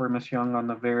questions for Ms. Young on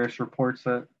the various reports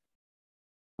that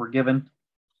were given?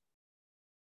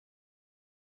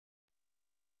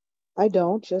 I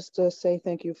don't. Just to say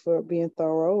thank you for being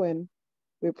thorough, and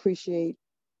we appreciate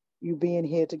you being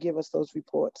here to give us those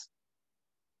reports.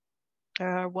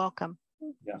 Welcome.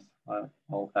 Yes,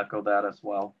 I'll echo that as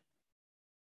well.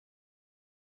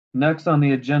 Next on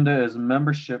the agenda is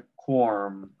membership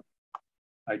quorum.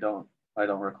 I don't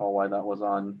recall why that was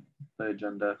on the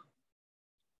agenda.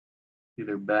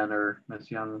 Either Ben or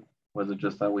Ms. Young. Was it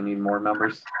just that we need more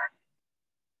members?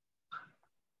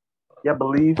 Yeah, I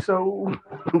believe so.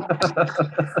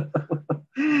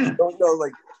 Don't know,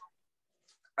 like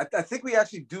I think we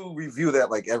actually do review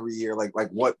that like every year, like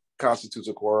what constitutes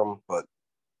a quorum, but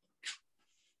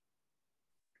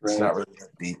it's not really that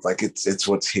deep. Like it's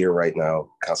what's here right now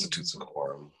constitutes a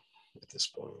quorum at this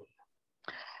point.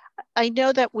 I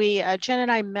know that we Jen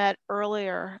and I met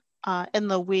earlier in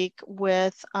the week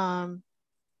with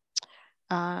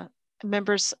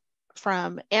members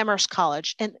from Amherst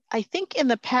College, and I think in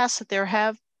the past that there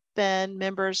have been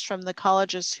members from the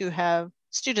colleges who have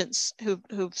students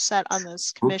who've sat on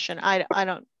this commission. I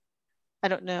don't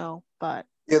know, but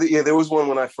yeah, there was one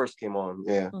when I first came on.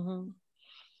 Yeah. Mm-hmm.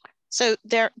 So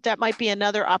that might be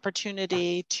another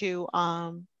opportunity to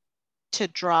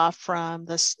draw from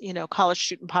this, college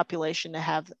student population, to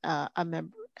have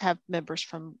have members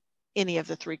from any of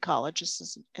the 3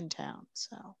 colleges in town.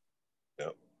 So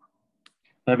yep.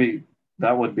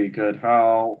 That would be good.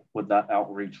 How would that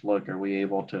outreach look? Are we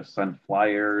able to send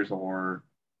flyers, or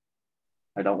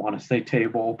I don't want to say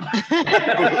table?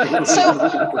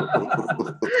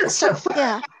 So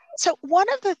yeah. So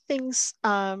one of the things,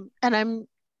 and I'm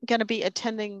going to be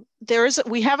attending,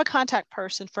 we have a contact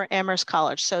person for Amherst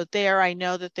College. So there, I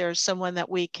know that there's someone that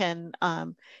we can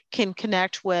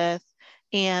connect with,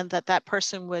 and that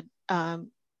person would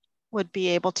be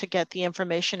able to get the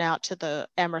information out to the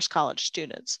Amherst College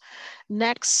students.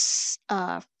 Next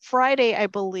Friday, I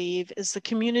believe, is the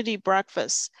community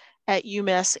breakfast at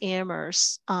UMass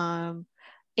Amherst.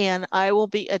 And I will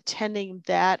be attending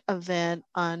that event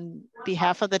on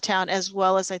behalf of the town, as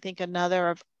well as I think another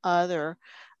of other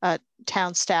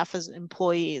town staff as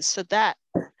employees. So that,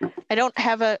 I don't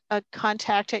have a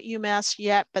contact at UMass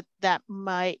yet, but that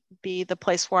might be the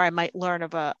place where I might learn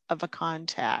of a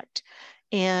contact.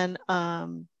 And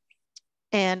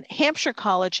Hampshire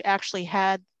College actually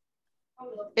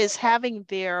is having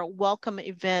their welcome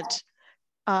event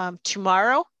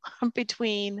tomorrow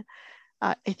between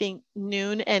I think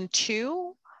noon and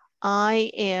 2.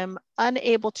 I am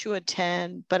unable to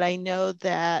attend, but I know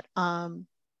that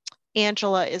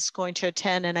Angela is going to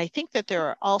attend, and I think that there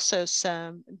are also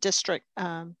some district,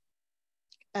 some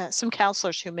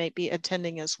counselors who may be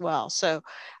attending as well. So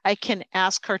I can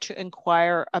ask her to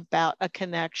inquire about a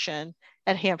connection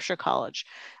at Hampshire College.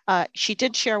 She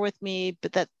did share with me,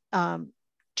 but that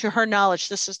to her knowledge,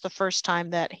 this is the first time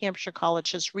that Hampshire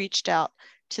College has reached out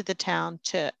to the town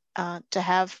to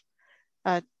have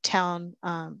town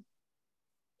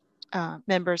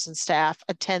members and staff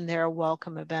attend their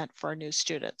welcome event for new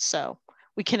students. So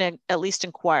we can at least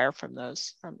inquire from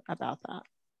those about that.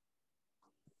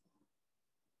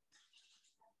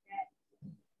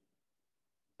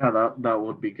 Yeah, that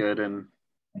would be good. And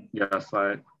yes,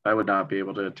 I would not be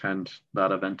able to attend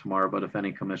that event tomorrow, but if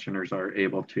any commissioners are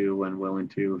able to and willing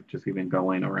to, just even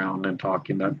going around and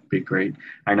talking, that'd be great.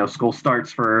 I know school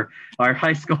starts for our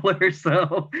high schoolers,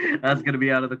 so that's going to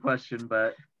be out of the question,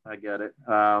 but I get it.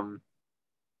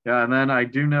 Yeah, and then I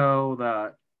do know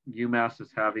that UMass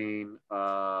is having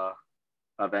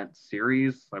event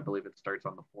series. I believe it starts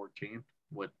on the 14th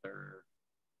with their,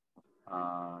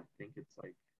 I think it's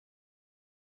like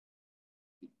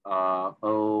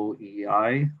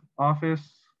OEI office.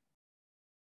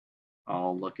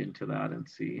 I'll look into that and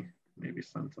see, maybe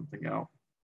send something out.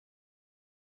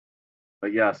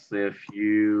 But yes, if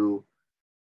you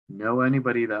know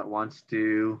anybody that wants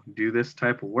to do this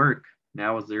type of work,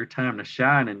 now is their time to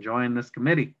shine and join this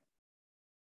committee.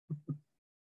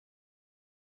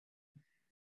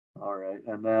 All right,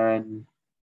 and then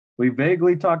we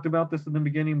vaguely talked about this in the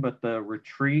beginning, but the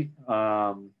retreat,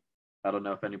 I don't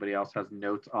know if anybody else has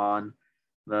notes on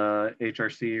the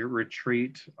HRC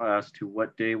retreat as to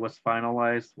what day was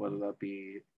finalized, whether that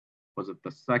be, was it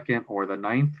the 2nd or the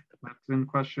 9th that's in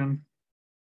question?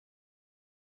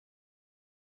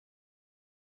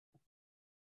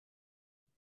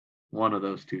 One of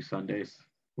those 2 Sundays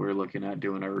we're looking at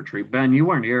doing a retreat. Ben, you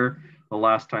weren't here the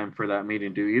last time for that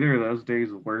meeting. Do either of those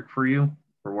days work for you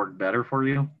or work better for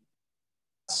you?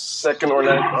 2nd or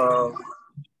 9th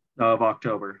of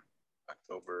October.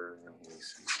 October.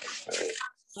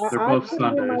 They're both put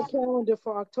Sundays. it in my calendar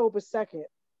for October 2nd.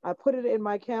 I put it in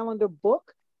my calendar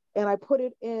book, and I put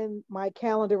it in my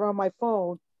calendar on my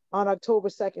phone on October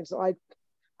 2nd. So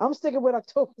I'm sticking with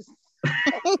October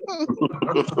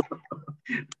 2nd.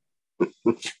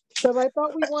 Because I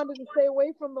thought we wanted to stay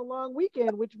away from the long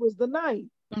weekend, which was the 9th.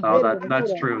 Oh,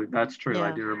 that's true. That's true. Yeah.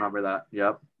 I do remember that.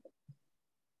 Yep.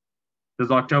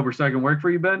 Does October 2nd work for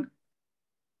you, Ben?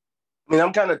 I mean,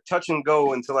 I'm kind of touch and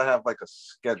go until I have like a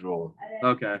schedule.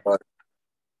 Okay. But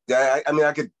yeah, I mean,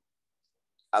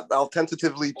 I'll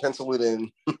tentatively pencil it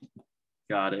in.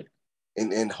 Got it.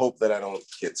 And hope that I don't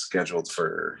get scheduled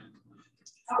for.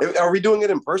 Are we doing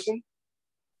it in person?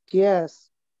 Yes.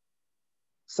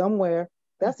 Somewhere.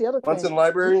 That's the other thing. Munson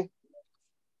Library?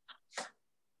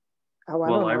 Oh, I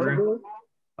don't library? know.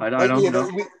 I don't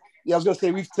know. I was gonna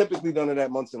say we've typically done it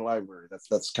at Munson Library.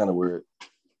 That's kind of weird.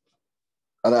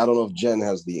 And I don't know if Jen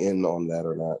has the in on that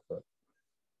or not.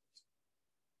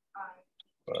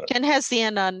 But. Jen has the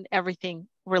in on everything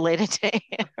related to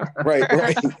him. Right.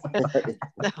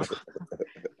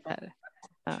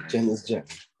 Jen is Jen.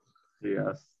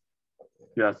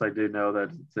 Yes, I do know that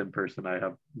it's in person. I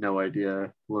have no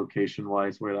idea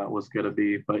location-wise where that was going to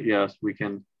be. But yes, we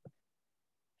can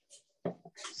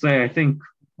say, I think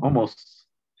almost,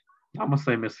 I'm going to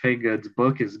say Miss Haygood's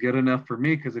book is good enough for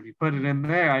me, because if you put it in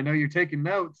there, I know you're taking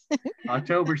notes.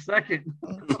 October 2nd.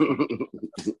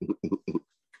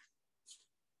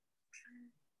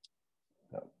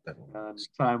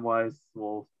 Time-wise,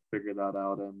 we'll figure that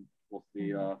out, and we'll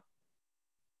see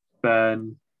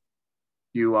Ben,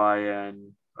 UI,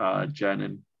 and Jen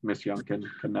and Miss Young can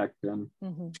connect and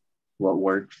what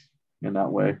works in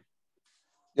that way.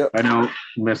 Yep. I know,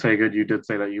 Miss Haygood, you did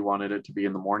say that you wanted it to be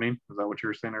in the morning. Is that what you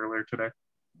were saying earlier today?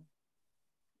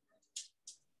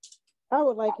 I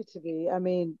would like it to be. I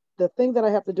mean, the thing that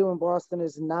I have to do in Boston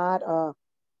is not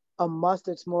a must.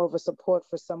 It's more of a support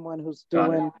for someone who's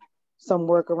doing some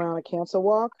work around a cancer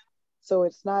walk. So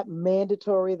it's not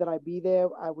mandatory that I be there.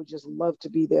 I would just love to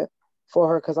be there for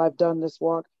her because I've done this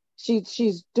walk.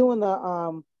 She's doing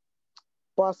the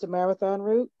Boston Marathon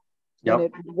route, and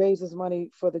Yep. it raises money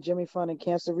for the Jimmy Fund and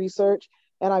cancer research.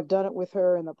 And I've done it with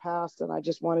her in the past, and I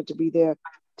just wanted to be there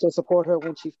to support her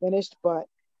when she finished. But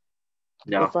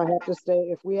Yeah. if I have to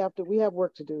stay, if we have to, we have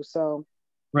work to do. So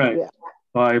Right. yeah.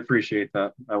 Well, I appreciate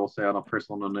that. I will say on a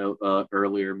personal note,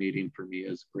 earlier meeting for me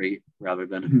is great rather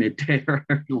than a midday or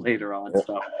later on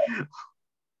stuff.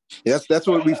 Yes, that's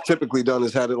what we've typically done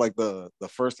is had it like the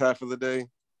first half of the day.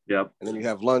 Yep. And then you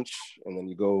have lunch and then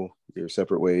you go your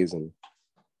separate ways. And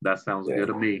that sounds good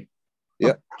to me.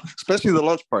 Yeah. Especially the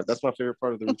lunch part. That's my favorite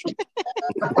part of the retreat.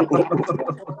 I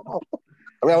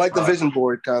mean, I like the vision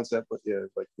board concept, but yeah,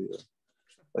 like the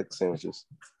sandwiches.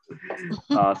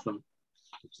 Awesome.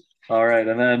 All right.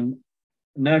 And then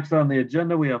next on the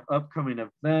agenda, we have upcoming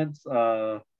events.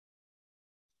 For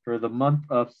the month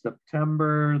of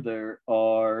September, there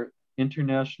are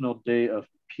International Day of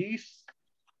Peace.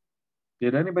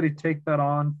 Did anybody take that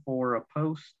on for a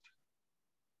post?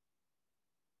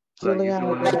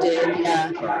 Juliana, I did,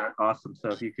 yeah. All right, awesome. So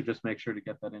if you could just make sure to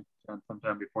get that in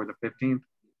sometime before the 15th.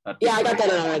 Yeah, I got that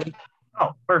in already.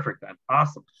 Oh, perfect then.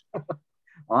 Awesome.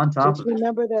 On top just of it.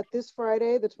 remember that this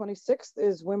Friday, the 26th,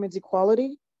 is Women's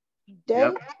Equality Day.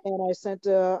 Yep. And I sent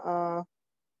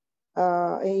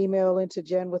an email into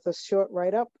Jen with a short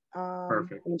write-up.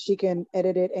 Perfect. And she can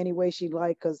edit it any way she'd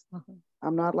like because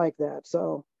I'm not like that.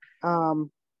 So,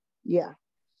 yeah.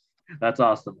 That's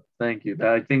awesome. Thank you.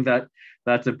 I think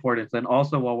that's important. And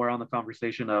also, while we're on the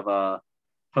conversation of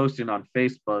posting on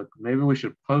Facebook, maybe we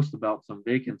should post about some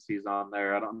vacancies on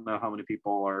there. I don't know how many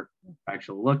people are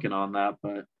actually looking on that,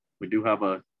 but we do have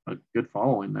a good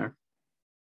following there.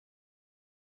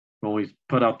 When we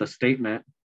put out the statement,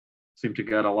 seem to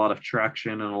get a lot of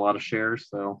traction and a lot of shares.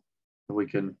 So we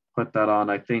can put that on.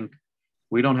 I think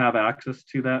we don't have access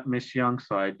to that, Miss Young,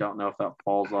 so I don't know if that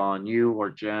falls on you or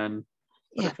Jen.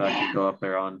 But if that could go up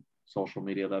there on social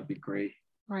media, that'd be great.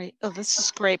 Right. Oh, this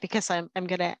is great because I'm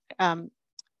gonna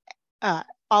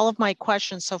all of my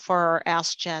questions so far are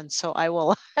asked Jen, so I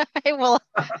will I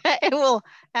will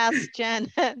ask Jen.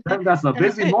 That's a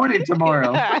busy morning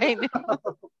tomorrow. I know.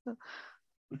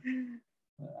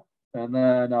 And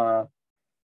then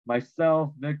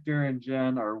myself, Victor, and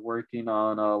Jen are working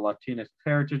on Latinx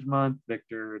Heritage Month.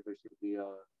 Victor, there should be a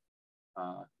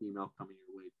email coming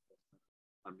your way.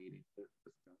 A meeting to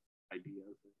discuss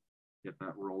ideas and get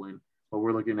that rolling. But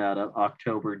we're looking at an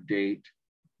October date,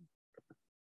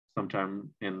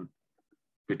 sometime in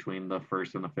between the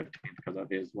 1st and the 15th, because that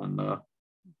is when the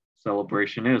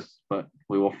celebration is. But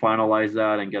we will finalize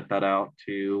that and get that out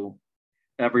to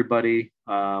everybody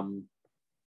and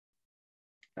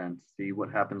see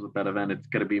what happens with that event. It's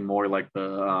going to be more like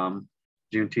the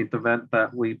Juneteenth event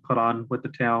that we put on with the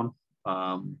town.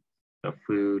 The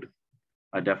food.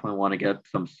 I definitely want to get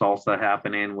some salsa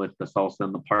happening with the Salsa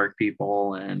in the Park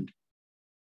people and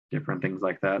different things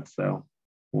like that. So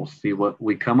we'll see what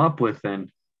we come up with. And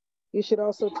you should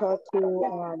also talk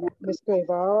to Ms.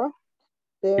 Guevara.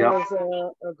 There's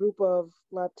a group of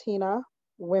Latina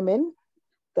women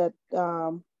that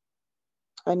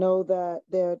I know that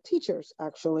they're teachers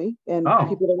actually, and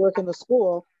people that work in the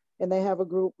school, and they have a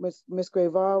group, Miss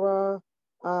Guevara,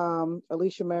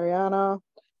 Alicia Mariana,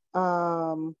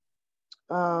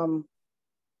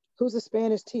 who's a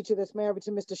Spanish teacher that's married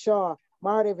to Mr. Shaw,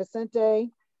 Mara de Vicente,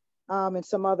 and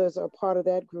some others are part of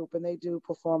that group, and they do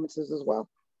performances as well.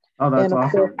 Oh, that's and of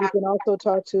awesome. course, we can also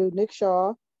talk to Nick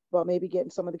Shaw about maybe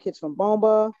getting some of the kids from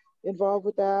Bomba involved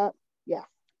with that. Yeah.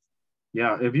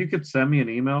 Yeah, if you could send me an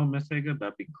email, Miss Haga,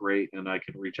 that'd be great, and I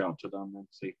can reach out to them and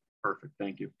see. Perfect,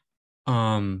 thank you.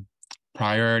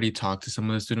 Prior already talked to some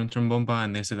of the students from Bomba,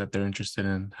 and they said that they're interested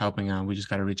in helping out. We just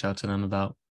got to reach out to them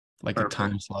about like a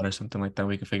time slot or something like that.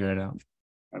 We can figure it out.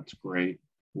 That's great.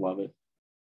 Love it.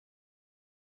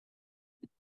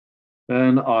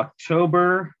 Then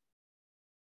October,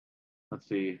 let's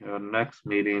see, our next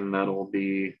meeting, that'll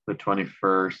be the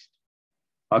 21st.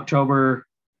 October,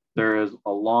 there is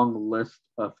a long list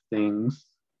of things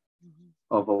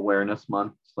of awareness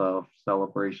months of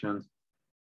celebrations.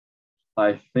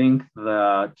 I think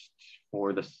that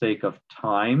for the sake of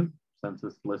time, since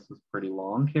this list is pretty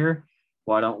long here,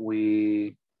 why don't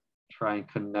we try and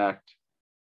connect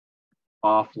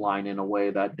offline in a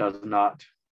way that does not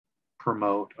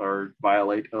promote or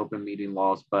violate open meeting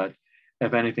laws, but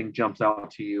if anything jumps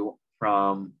out to you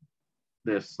from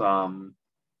this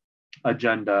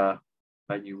agenda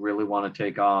that you really want to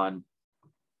take on,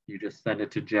 you just send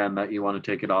it to Jen that you want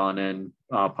to take it on, and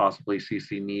possibly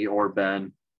CC me or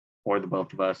Ben or the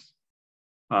both of us.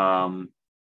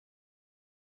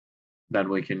 Then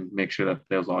we can make sure that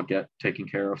those all get taken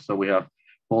care of. So we have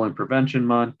Bullying Prevention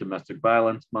Month, Domestic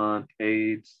Violence Month,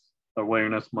 AIDS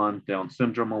Awareness Month, Down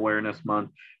Syndrome Awareness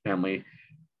Month, Family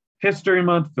History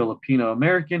Month, Filipino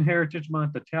American Heritage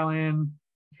Month, Italian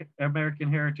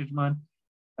American Heritage Month,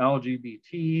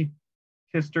 LGBT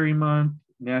History Month,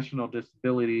 National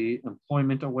Disability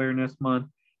Employment Awareness Month.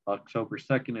 October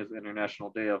 2nd is International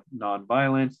Day of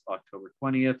Nonviolence. October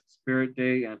 20th, Spirit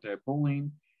Day,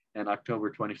 Anti-Bullying. And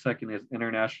October 22nd is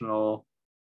International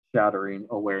Shattering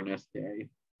Awareness Day.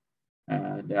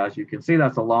 And as you can see,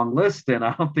 that's a long list, and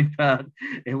I don't think that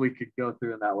we could go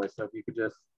through in that way. So if you could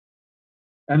just,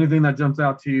 anything that jumps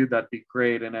out to you, that'd be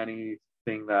great. And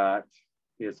anything that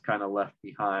is kind of left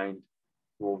behind,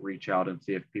 we'll reach out and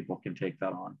see if people can take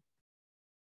that on.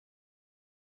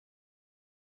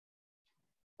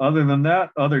 Other than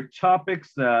that, other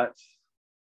topics that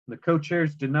the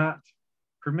co-chairs did not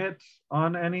permit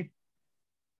on any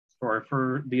or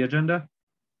for the agenda?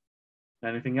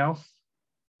 Anything else?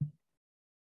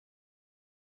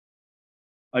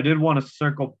 I did want to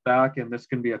circle back, and this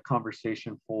can be a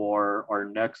conversation for our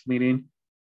next meeting.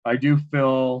 I do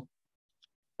feel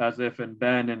as if, and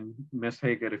Ben and Ms.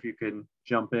 Haggett, if you can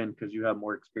jump in because you have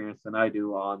more experience than I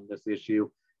do on this issue,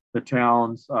 the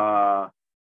town's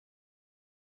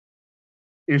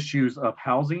issues of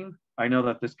housing. I know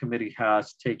that this committee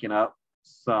has taken up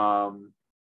some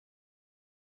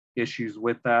issues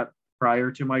with that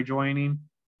prior to my joining.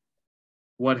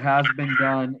 What has been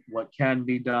done, what can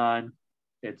be done,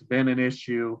 it's been an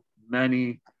issue.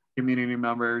 Many community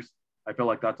members, I feel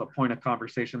like that's a point of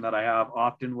conversation that I have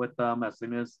often with them as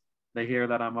soon as they hear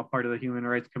that I'm a part of the Human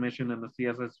Rights Commission and the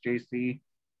CSSJC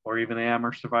or even the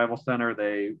Amherst Survival Center.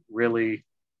 They really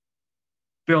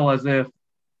feel as if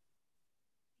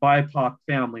BIPOC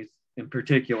families in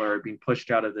particular are being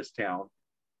pushed out of this town.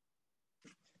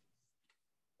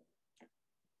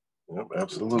 Yep,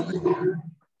 absolutely. You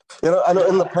know, I know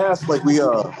in the past, like we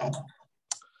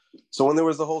so when there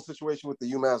was the whole situation with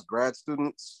the UMass grad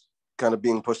students kind of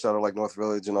being pushed out of like North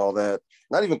Village and all that,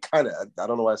 not even kind of, I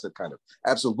don't know why I said kind of,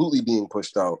 absolutely being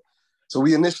pushed out. So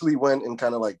we initially went and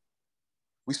kind of like,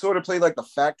 we sort of played like the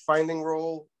fact-finding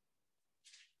role.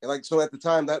 And like, so at the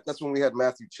time, that's when we had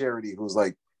Matthew Charity, who was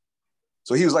like,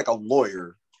 so he was like a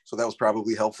lawyer. So that was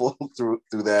probably helpful through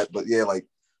that. But yeah, like,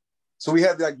 so we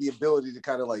had like the ability to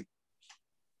kind of like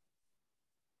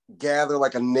gather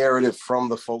like a narrative from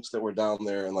the folks that were down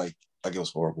there, and like it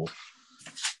was horrible,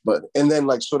 but and then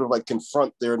like sort of like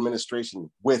confront their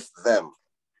administration with them,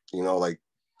 you know, like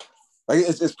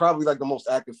it's probably like the most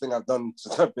active thing I've done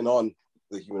since I've been on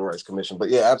the Human Rights Commission. But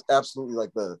yeah, absolutely,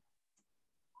 like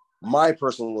my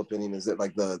personal opinion is that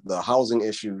like the housing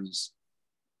issues,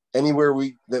 anywhere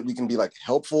that we can be like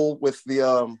helpful with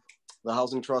the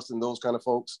housing trust and those kind of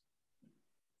folks,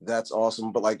 that's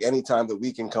awesome. But like anytime that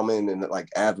we can come in and like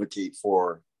advocate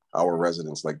for our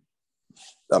residents, like,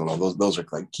 I don't know, those are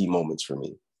like key moments for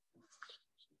me.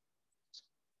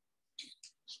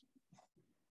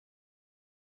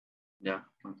 Yeah,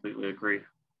 completely agree.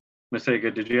 Ms.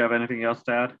 Haggett, did you have anything else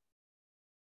to add?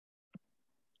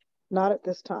 Not at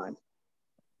this time.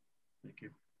 Thank you.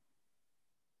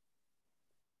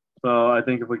 So I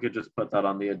think if we could just put that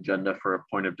on the agenda for a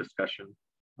point of discussion,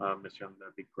 Ms. Young,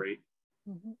 that'd be great.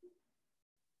 Mm-hmm.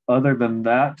 Other than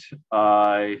that,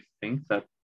 I think that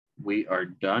we are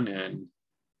done and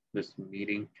this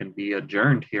meeting can be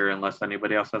adjourned here unless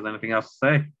anybody else has anything else to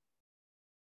say.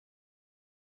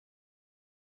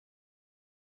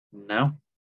 No,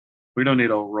 we don't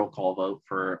need a roll call vote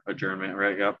for adjournment,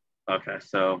 right? Yep. Okay,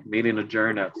 so meeting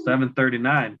adjourned at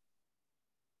 7:39.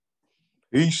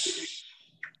 Peace.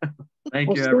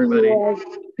 Thank you, everybody.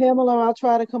 Pamela, I'll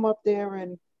try to come up there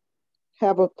and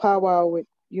have a powwow with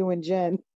you and Jen.